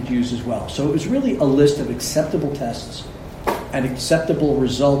that they could use as well. So it was really a list of acceptable tests and acceptable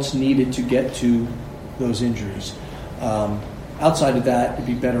results needed to get to those injuries. Outside of that, it'd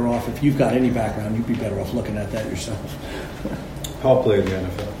be better off, if you've got any background, you'd be better off looking at that yourself. Paul played in the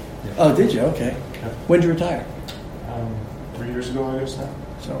NFL. Yeah. Oh, did you? Okay. When did you retire? 3 years ago, I guess now.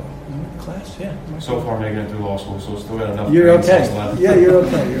 So, you in class? Yeah. So far making it through law school, so still got enough. You're okay. Left. Yeah, you're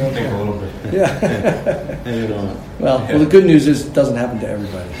okay. You're okay. Think a little bit. Yeah. And you don't. Well, the good news is it doesn't happen to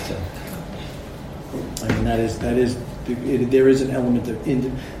everybody. So, I mean, there is an element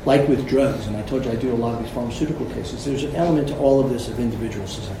of, like with drugs, and I told you I do a lot of these pharmaceutical cases, there's an element to all of this of individual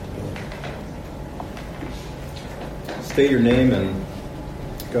susceptibility. State your name and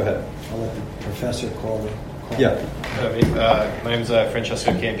go ahead. I'll let the professor call it. Yeah. My name is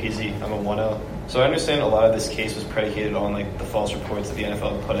Francesco Campisi. I'm a 1L. So I understand a lot of this case was predicated on the false reports that the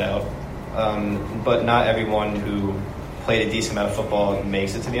NFL put out, but not everyone who played a decent amount of football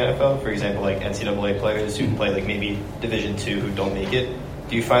makes it to the NFL. For example, NCAA players who play maybe Division II who don't make it.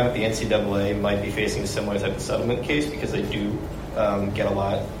 Do you find that the NCAA might be facing a similar type of settlement case because they do get a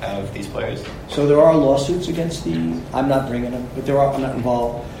lot out of these players? So there are lawsuits against I'm not bringing them, but I'm not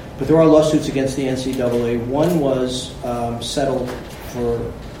involved. But there are lawsuits against the NCAA. One was settled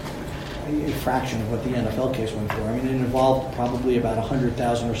for a fraction of what the NFL case went for. I mean, it involved probably about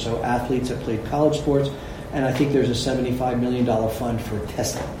 100,000 or so athletes that played college sports, and I think there's a $75 million fund for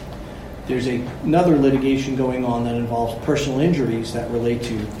testing. There's another litigation going on that involves personal injuries that relate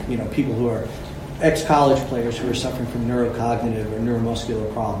to people who are ex-college players who are suffering from neurocognitive or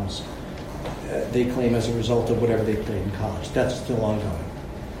neuromuscular problems. They claim as a result of whatever they played in college. That's still ongoing.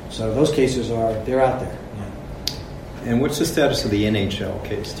 So those cases they're out there. Yeah. And what's the status of the NHL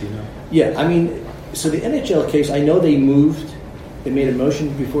case? Do you know? Yeah, I mean, so the NHL case, I know they made a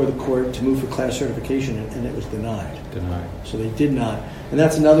motion before the court to move for class certification, and it was denied. So they did not. And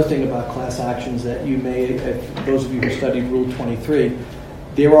that's another thing about class actions that you may, if those of you who studied Rule 23,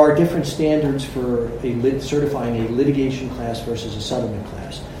 there are different standards for certifying a litigation class versus a settlement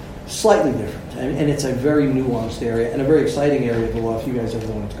class. Slightly different, and it's a very nuanced area and a very exciting area of the law if you guys ever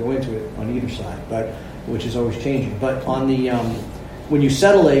want to go into it on either side, but which is always changing. But on the when you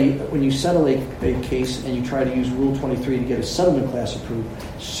settle a case and you try to use Rule 23 to get a settlement class approved,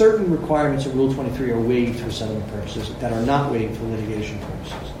 certain requirements of Rule 23 are waived for settlement purposes that are not waived for litigation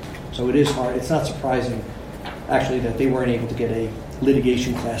purposes. So it is hard. It's not surprising, actually, that they weren't able to get a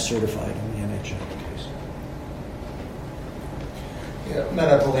litigation class certified in the NHL case. Yeah,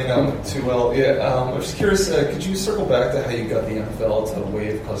 Matt Apollino, 2L. Yeah, I was just curious, could you circle back to how you got the NFL to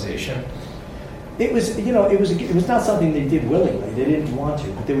waive causation? It was not something they did willingly. They didn't want to,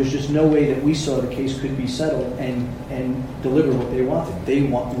 but there was just no way that we saw the case could be settled and deliver what they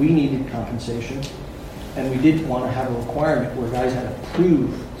wanted. We needed compensation, and we didn't want to have a requirement where guys had to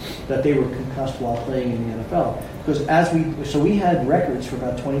prove that they were concussed while playing in the NFL. Because we had records for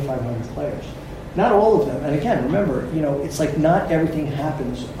about 2,500 players. Not all of them. And again, remember, it's like not everything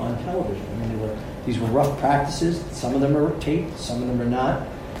happens on television. I mean, these were rough practices. Some of them are taped, some of them are not.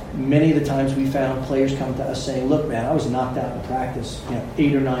 Many of the times we found players come to us saying, look, man, I was knocked out in practice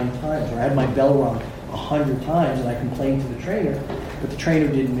 8 or 9 times, or I had my bell rung 100 times, and I complained to the trainer, but the trainer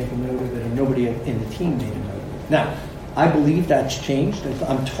didn't make a note of it, or nobody in the team made a note of it. Now, I believe that's changed.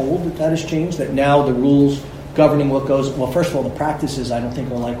 I'm told that has changed, that now the rules governing what goes, well, first of all, the practices I don't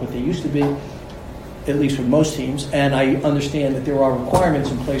think are like what they used to be, at least with most teams, and I understand that there are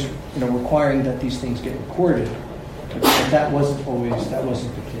requirements in place, requiring that these things get recorded. But that wasn't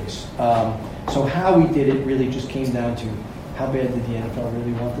the case. So how we did it really just came down to how bad did the NFL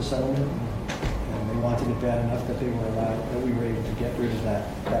really want the settlement, and they wanted it bad enough that we were able to get rid of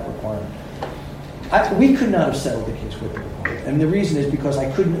that requirement. We could not have settled the case with the requirement, and the reason is because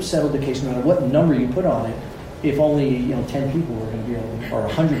I couldn't have settled the case no matter what number you put on it, if only 10 people were going to be able to, or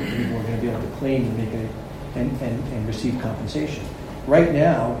 100 people were going to be able to claim and make and receive compensation. Right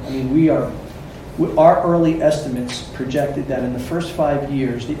now, I mean, our early estimates projected that in the first 5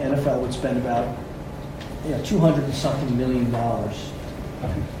 years, the NFL would spend about $200 and something million.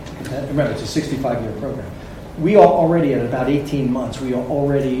 Remember, it's a 65-year program. We are already at about 18 months. We are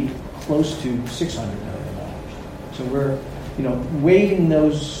already close to $600 million. So we're, waiving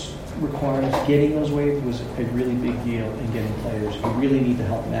those requirements, getting those waived was a really big deal in getting players who really need the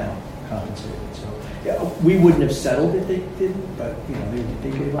help now compensated. So we wouldn't have settled if they didn't, but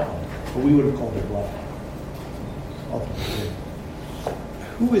they gave up. But we would have called their bluff. Ultimately.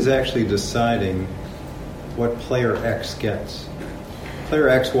 Who is actually deciding what player X gets? Player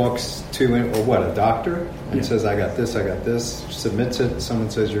X walks to a doctor and says, I got this, submits it, someone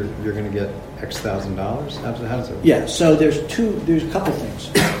says you're going to get X $1,000. How does it work? Yeah, so there's a couple things.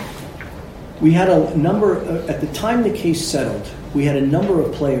 We had a number, at the time the case settled, we had a number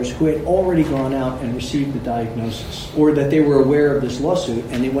of players who had already gone out and received the diagnosis, or that they were aware of this lawsuit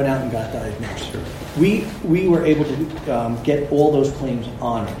and they went out and got diagnosed. Sure. We were able to get all those claims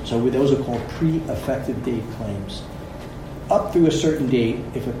honored. So those are called pre-effective date claims. Up through a certain date,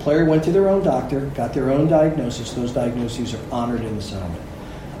 if a player went to their own doctor, got their own diagnosis, those diagnoses are honored in the settlement.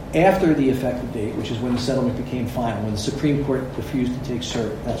 After the effective date, which is when the settlement became final, when the Supreme Court refused to take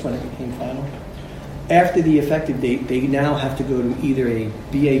cert, that's when it became final. After the effective date, they now have to go to either a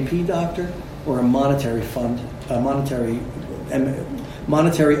BAP doctor or a monetary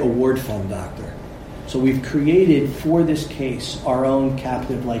award fund doctor. So we've created for this case our own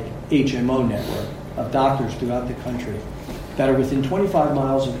captive, like HMO network of doctors throughout the country that are within 25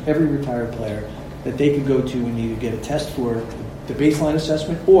 miles of every retired player that they could go to and either get a test for the baseline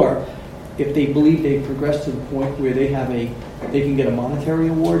assessment, or if they believe they've progressed to the point where they can get a monetary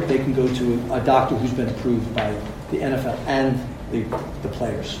award, they can go to a doctor who's been approved by the NFL and the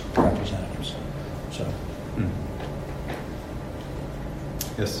players' representatives. So,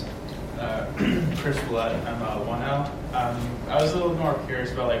 yes. Chris Blood, I'm 1L. I was a little more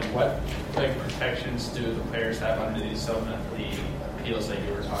curious about what protections do the players have under these settlement appeals that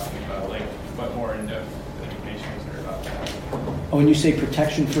you were talking about? What more in-depth information is there about that? Oh, when you say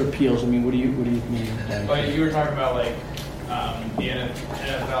protection for appeals, I mean, what do you mean? Well, you were talking about the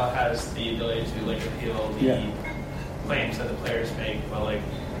NFL has the ability to appeal the claims that the players make, but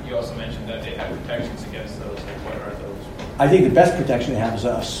you also mentioned that they have protections against those. What are those? I think the best protection they have is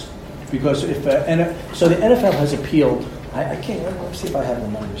us. Because so the NFL has appealed. I can't. Let me see if I have the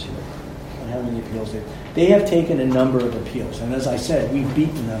numbers here. How many appeals they have taken a number of appeals, and as I said, we've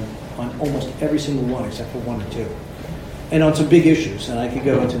beaten them on almost every single one except for 1 or 2, and on some big issues. And I could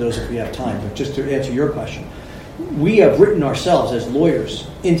go into those if we have time. But just to answer your question, we have written ourselves as lawyers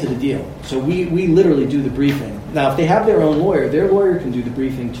into the deal. So we literally do the briefing. Now, if they have their own lawyer, their lawyer can do the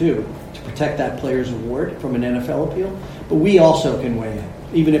briefing too to protect that player's award from an NFL appeal. But we also can weigh in.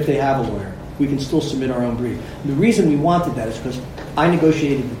 Even if they have a lawyer, we can still submit our own brief. The reason we wanted that is because I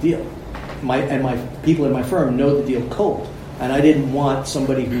negotiated the deal. My people in my firm know the deal cold. And I didn't want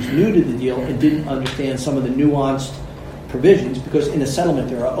somebody who's new to the deal and didn't understand some of the nuanced provisions, because in a settlement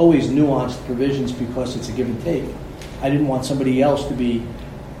there are always nuanced provisions because it's a give and take. I didn't want somebody else to be,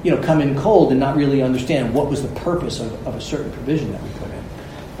 come in cold and not really understand what was the purpose of a certain provision that we put in.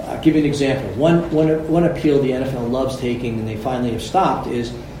 I'll give you an example. One appeal the NFL loves taking, and they finally have stopped,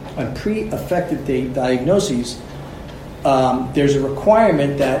 is on pre-effective date diagnoses. there's a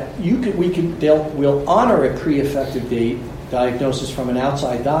requirement that we'll honor a pre-effective date diagnosis from an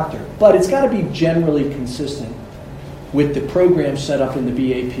outside doctor, but it's got to be generally consistent with the program set up in the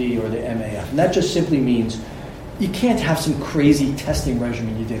BAP or the MAF. And that just simply means you can't have some crazy testing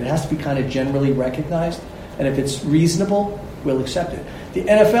regimen you did. It has to be kind of generally recognized, and if it's reasonable, we'll accept it. The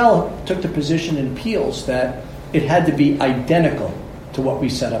NFL took the position in appeals that it had to be identical to what we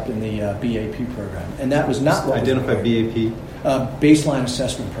set up in the BAP program, and that was not what identify BAP baseline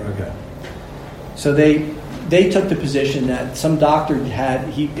assessment program. So they took the position that some doctor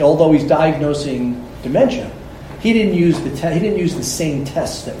although he's diagnosing dementia, he didn't use the same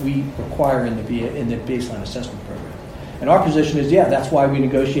tests that we require in the baseline assessment program. And our position is, that's why we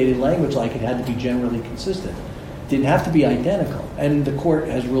negotiated language like it had to be generally consistent. It didn't have to be identical, and the court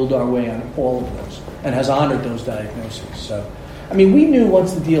has ruled our way on all of those and has honored those diagnoses. So, I mean, we knew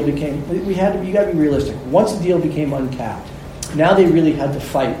once the deal became, you got to be realistic. Once the deal became uncapped, now they really had to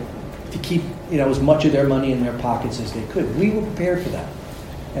fight to keep as much of their money in their pockets as they could. We were prepared for that,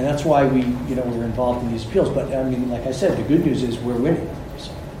 and that's why we were involved in these appeals. But I mean, like I said, the good news is we're winning.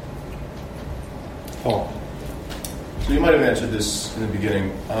 So. Paul. So you might have answered this in the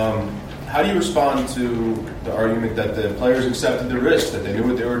beginning. How do you respond to the argument that the players accepted the risk, that they knew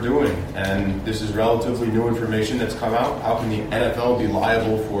what they were doing, and this is relatively new information that's come out? How can the NFL be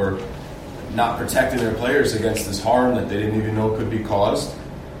liable for not protecting their players against this harm that they didn't even know could be caused?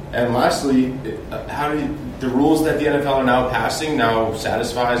 And lastly, how do the rules that the NFL are now passing now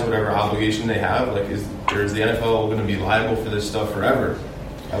satisfies whatever obligation they have? Like, is the NFL going to be liable for this stuff forever?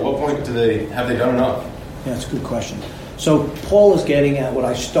 At what point have they done enough? Yeah, that's a good question. So Paul is getting at what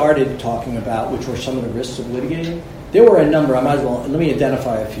I started talking about, which were some of the risks of litigating. There were a number. Let me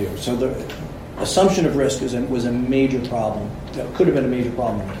identify a few. So the assumption of risk was a major problem. That could have been a major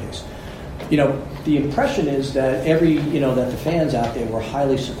problem in the case. The impression is that that the fans out there were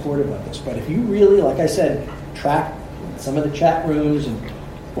highly supportive of this. But if you really, like I said, track some of the chat rooms and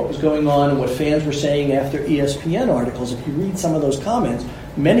what was going on and what fans were saying after ESPN articles, if you read some of those comments,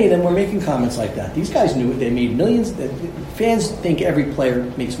 many of them were making comments like that. These guys knew they made millions. Fans think every player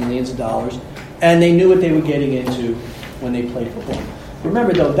makes millions of dollars, and they knew what they were getting into when they played football.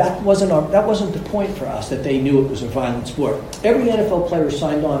 Remember, though, that wasn't the point for us, that they knew it was a violent sport. Every NFL player who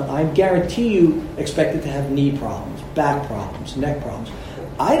signed on, I guarantee you, expected to have knee problems, back problems, neck problems.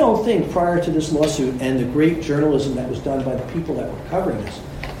 I don't think prior to this lawsuit and the great journalism that was done by the people that were covering this,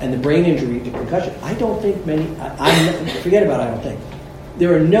 and the brain injury, the concussion, I don't think forget about it, I don't think.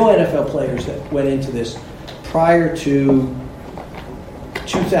 There are no NFL players that went into this prior to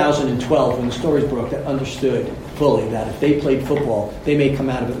 2012 when the stories broke that understood fully that if they played football, they may come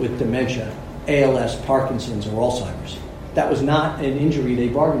out of it with dementia, ALS, Parkinson's, or Alzheimer's. That was not an injury they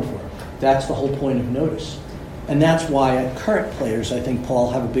bargained for. That's the whole point of notice. And that's why current players, I think, Paul,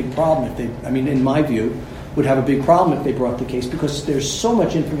 have a big problem in my view, would have a big problem if they brought the case, because there's so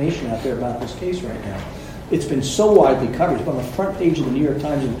much information out there about this case right now. It's been so widely covered. It's on the front page of the New York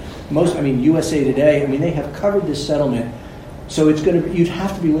Times and USA Today. They have covered this settlement. So you'd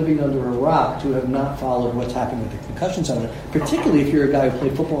have to be living under a rock to have not followed what's happened with the concussion settlement, particularly if you're a guy who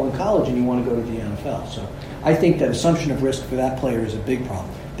played football in college and you want to go to the NFL. So I think that assumption of risk for that player is a big problem.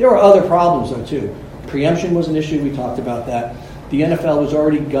 There are other problems, though, too. Preemption was an issue. We talked about that. The NFL was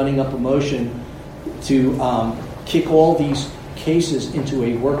already gunning up a motion to kick all these cases into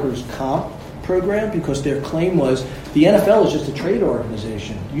a workers' comp program, because their claim was the NFL is just a trade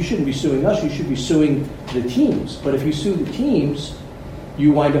organization. You shouldn't be suing us. You should be suing the teams. But if you sue the teams,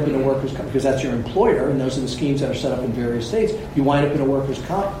 you wind up in a workers' comp, because that's your employer, and those are the schemes that are set up in various states. You wind up in a workers'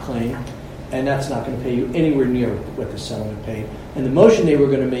 comp claim, and that's not going to pay you anywhere near what the settlement paid. And the motion they were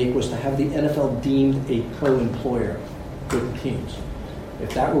going to make was to have the NFL deemed a co-employer with the teams.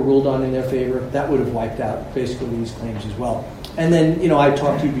 If that were ruled on in their favor, that would have wiped out basically these claims as well. And then, I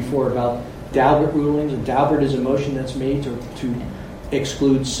talked to you before about Daubert rulings, and Daubert is a motion that's made to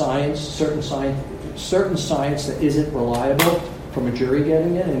exclude certain science that isn't reliable from a jury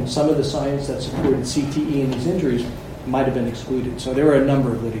getting it, and some of the science that supported CTE and these injuries might have been excluded. So there were a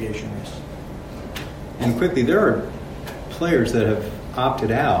number of litigation risks. And quickly, there are players that have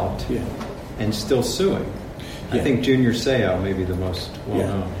opted out and still suing. I think Junior Seau may be the most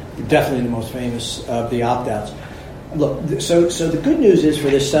well-known. Definitely the most famous of the opt-outs. Look, so the good news is for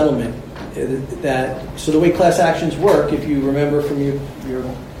this settlement, so the way class actions work, if you remember from your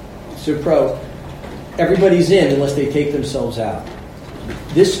Pro, everybody's in unless they take themselves out.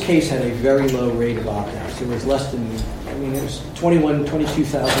 This case had a very low rate of opt-outs. There was less than, it was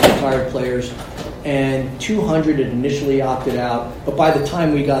 22,000 retired players, and 200 had initially opted out. But by the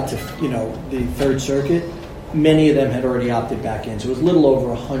time we got to, the Third Circuit, many of them had already opted back in. So it was a little over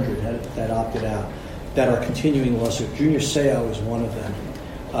 100 that opted out that are continuing lawsuit. Junior Seau is one of them,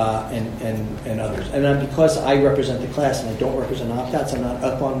 and others. And because I represent the class and I don't represent opt-outs, I'm not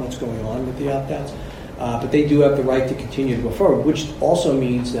up on what's going on with the opt-outs. But they do have the right to continue to go forward, which also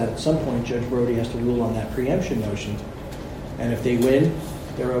means that at some point Judge Brody has to rule on that preemption motion. And if they win,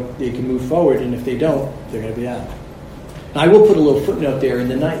 they can move forward, and if they don't, they're going to be out. Now, I will put a little footnote there. In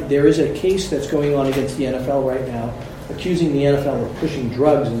the night, there is a case that's going on against the NFL right now, accusing the NFL of pushing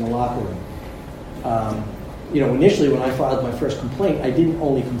drugs in the locker room. Initially when I filed my first complaint, I didn't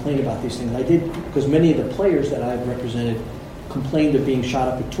only complain about these things. I did because many of the players that I've represented complained of being shot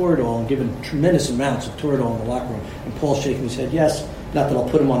up with Toradol and given tremendous amounts of Toradol in the locker room. And Paul's shaking his head, yes. Not that I'll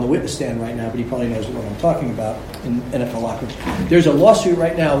put him on the witness stand right now, but he probably knows what I'm talking about in NFL locker rooms. There's a lawsuit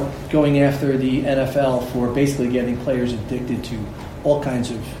right now going after the NFL for basically getting players addicted to all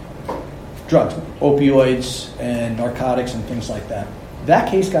kinds of drugs, opioids and narcotics and things like that. That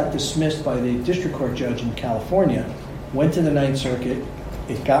case got dismissed by the district court judge in California, went to the Ninth Circuit,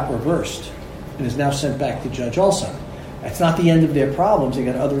 it got reversed, and is now sent back to Judge Olson. That's not the end of their problems. They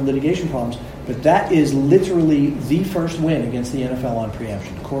got other litigation problems. But that is literally the first win against the NFL on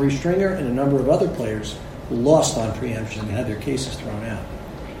preemption. Corey Stringer and a number of other players lost on preemption and had their cases thrown out.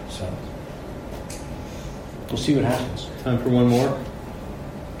 So we'll see what happens. Time for one more.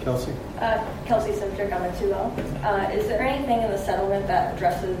 Kelsey? Kelsey Simtrick on the 2L. Is there anything in the settlement that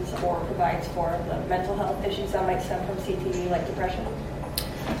addresses or provides for the mental health issues that might stem from CTE, like depression?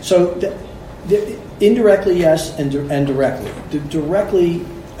 So indirectly, yes, and directly. Directly,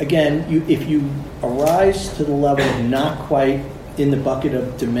 again, if you arise to the level of not quite in the bucket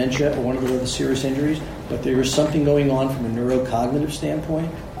of dementia or one of the other serious injuries, but there is something going on from a neurocognitive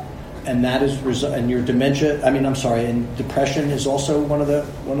standpoint, and that is and your dementia. And depression is also one of the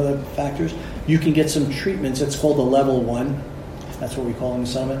factors. You can get some treatments. It's called a level 1. That's what we call in the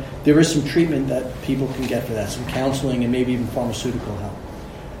settlement. There is some treatment that people can get for that, some counseling and maybe even pharmaceutical help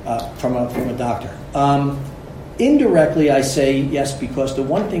from a doctor. Indirectly, I say yes, because the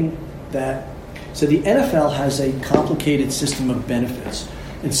one thing so the NFL has a complicated system of benefits.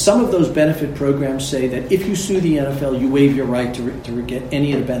 And some of those benefit programs say that if you sue the NFL, you waive your right to get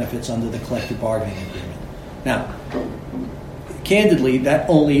any of the benefits under the collective bargaining agreement. Now, candidly, that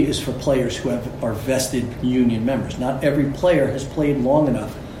only is for players who are vested union members. Not every player has played long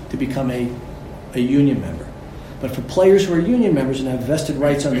enough to become a union member. But for players who are union members and have vested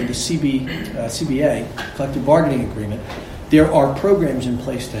rights under the CBA, collective bargaining agreement, there are programs in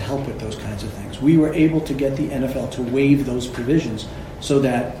place to help with those kinds of things. We were able to get the NFL to waive those provisions so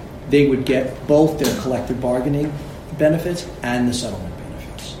that they would get both their collective bargaining benefits and the settlement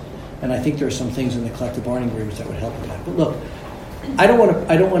benefits. And I think there are some things in the collective bargaining agreements that would help with that. But look, I don't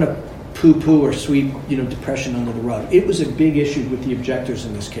want to poo-poo or sweep depression under the rug. It was a big issue with the objectors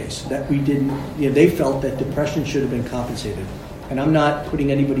in this case that we didn't. They felt that depression should have been compensated, and I'm not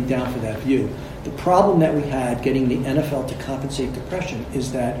putting anybody down for that view. The problem that we had getting the NFL to compensate depression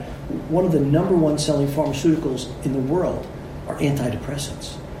is that one of the number one selling pharmaceuticals in the world are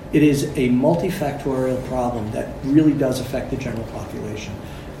antidepressants. It is a multifactorial problem that really does affect the general population.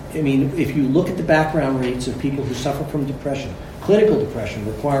 I mean, if you look at the background rates of people who suffer from depression, clinical depression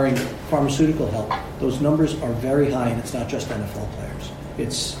requiring pharmaceutical help, those numbers are very high, and it's not just NFL players.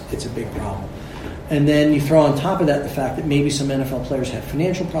 It's a big problem. And then you throw on top of that the fact that maybe some NFL players have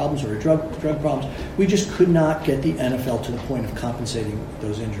financial problems or drug problems. We just could not get the NFL to the point of compensating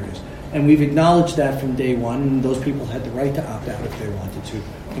those injuries. And we've acknowledged that from day one, and those people had the right to opt out if they wanted to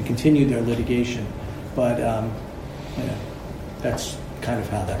and continue their litigation. But that's kind of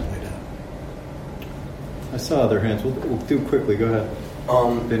how that played out. I saw other hands. We'll do quickly. Go ahead.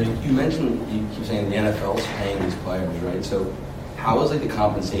 You mentioned, you keep saying the NFL is paying these players, right? So how is the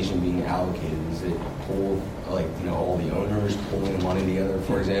compensation being allocated? Is it pulled, all the owners pulling the money together,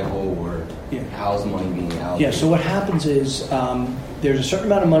 for example, or how is the money being allocated? Yeah, so what happens is there's a certain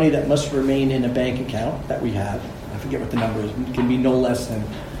amount of money that must remain in a bank account that we have. I forget what the number is. It can be no less than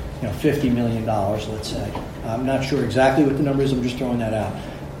 $50 million, let's say. I'm not sure exactly what the number is. I'm just throwing that out.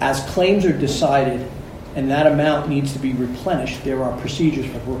 As claims are decided and that amount needs to be replenished, there are procedures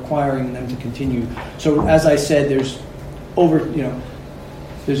for requiring them to continue. So as I said, there's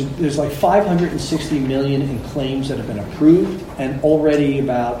there's like $560 million in claims that have been approved, and already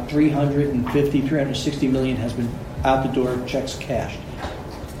about $360 million has been out the door, checks cashed.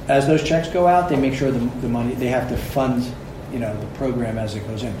 As those checks go out, they make sure the money, they have to fund the program as it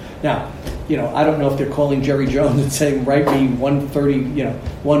goes in. Now, I don't know if they're calling Jerry Jones and saying, write me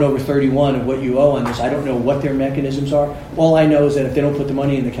 1/31 of what you owe on this. I don't know what their mechanisms are. All I know is that if they don't put the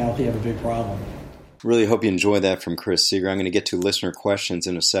money in the account, they have a big problem. Really hope you enjoyed that from Chris Seeger. I'm going to get to listener questions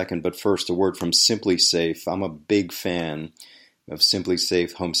in a second, but first a word from Simply Safe. I'm a big fan of Simply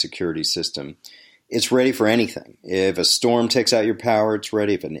Safe home security system. It's ready for anything. If a storm takes out your power, it's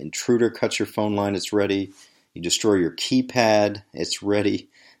ready. If an intruder cuts your phone line, it's ready. You destroy your keypad, it's ready.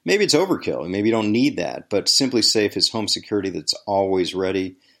 Maybe it's overkill. Maybe you don't need that, but Simply Safe is home security that's always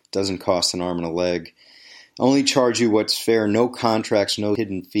ready. Doesn't cost an arm and a leg. Only charge you what's fair. No contracts, no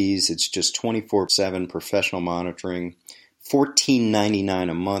hidden fees. It's just 24/7 professional monitoring.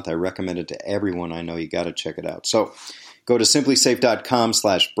 $14.99 a month. I recommend it to everyone I know. You got to check it out. So go to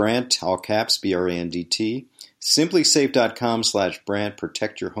simplysafe.com/Brandt, all caps, BRANDT. Simplysafe.com/Brandt.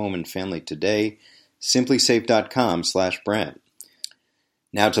 Protect your home and family today. Simplysafe.com/Brandt.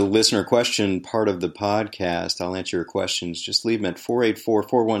 Now to the listener question part of the podcast. I'll answer your questions. Just leave them at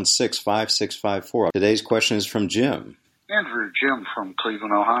 484-416-5654. Today's question is from Jim. Andrew, Jim from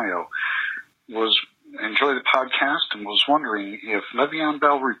Cleveland, Ohio. Enjoy the podcast and was wondering if Le'Veon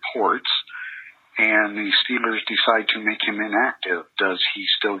Bell reports and the Steelers decide to make him inactive, does he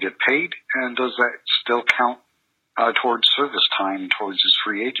still get paid? And does that still count towards service time towards his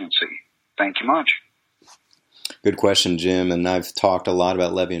free agency? Thank you much. Good question, Jim. And I've talked a lot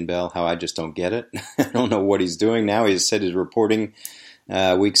about Le'Veon Bell, how I just don't get it. I don't know what he's doing now. He said he's reporting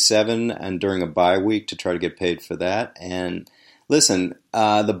week 7 and during a bye week to try to get paid for that. And listen,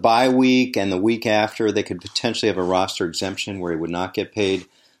 the bye week and the week after, they could potentially have a roster exemption where he would not get paid.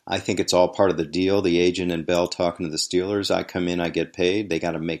 I think it's all part of the deal. The agent and Bell talking to the Steelers. I come in, I get paid. They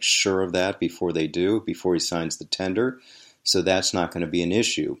got to make sure of that before they do, before he signs the tender. So that's not going to be an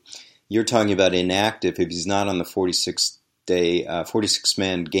issue. You're talking about inactive. If he's not on the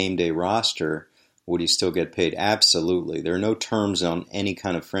 46-man game day roster, would he still get paid? Absolutely. There are no terms on any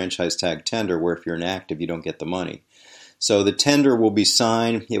kind of franchise tag tender where if you're inactive, you don't get the money. So the tender will be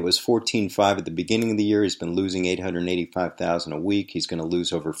signed. It was $14.5 at the beginning of the year. He's been losing $885,000 a week. He's going to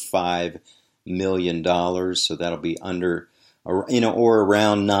lose over $5 million. So that'll be under, or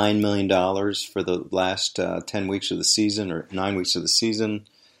around $9 million for the last 10 weeks of the season or 9 weeks of the season,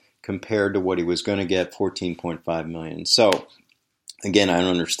 compared to what he was going to get, $14.5 million. So, again, I don't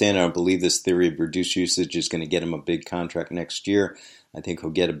understand. I don't believe this theory of reduced usage is going to get him a big contract next year. I think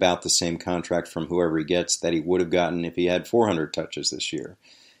he'll get about the same contract from whoever he gets that he would have gotten if he had 400 touches this year.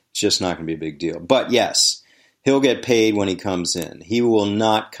 It's just not going to be a big deal. But, yes, he'll get paid when he comes in. He will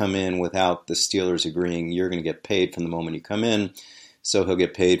not come in without the Steelers agreeing you're going to get paid from the moment you come in. So he'll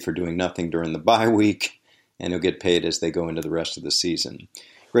get paid for doing nothing during the bye week, and he'll get paid as they go into the rest of the season.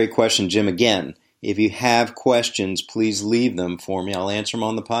 Great question, Jim. Again, if you have questions, please leave them for me. I'll answer them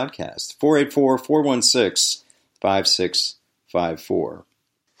on the podcast. 484-416-5654.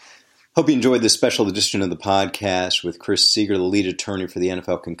 Hope you enjoyed this special edition of the podcast with Chris Seeger, the lead attorney for the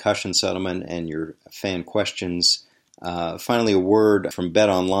NFL concussion settlement, and your fan questions. Finally, a word from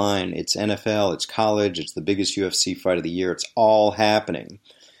BetOnline. It's NFL, it's college, it's the biggest UFC fight of the year. It's all happening.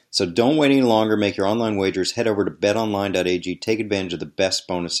 So don't wait any longer. Make your online wagers. Head over to betonline.ag. Take advantage of the best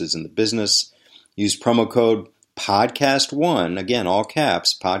bonuses in the business. Use promo code PODCAST1. Again, all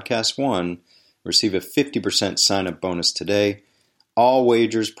caps, PODCAST1. Receive a 50% sign-up bonus today. All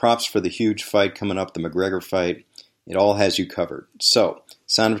wagers, props for the huge fight coming up, the McGregor fight. It all has you covered. So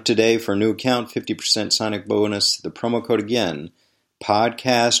sign up today for a new account, 50% sign-up bonus. The promo code again,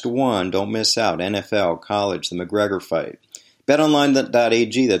 PODCAST1. Don't miss out. NFL, college, the McGregor fight.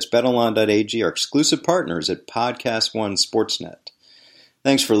 BetOnline.ag, that's BetOnline.ag, our exclusive partners at Podcast One Sportsnet.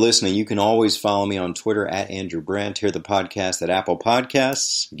 Thanks for listening. You can always follow me on Twitter at Andrew Brandt. Hear the podcast at Apple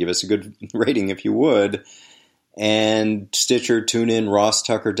Podcasts. Give us a good rating if you would. And Stitcher, TuneIn,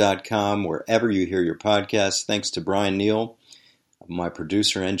 RossTucker.com, wherever you hear your podcasts. Thanks to Brian Neal, my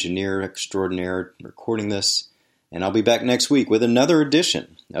producer, engineer extraordinaire, recording this. And I'll be back next week with another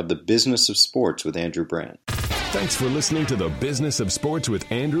edition of The Business of Sports with Andrew Brandt. Thanks for listening to The Business of Sports with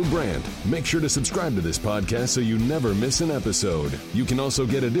Andrew Brandt. Make sure to subscribe to this podcast so you never miss an episode. You can also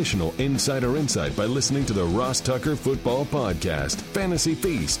get additional insider insight by listening to the Ross Tucker Football Podcast, Fantasy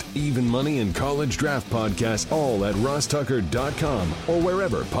Feast, Even Money, and College Draft Podcast, all at rosstucker.com or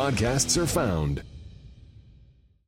wherever podcasts are found.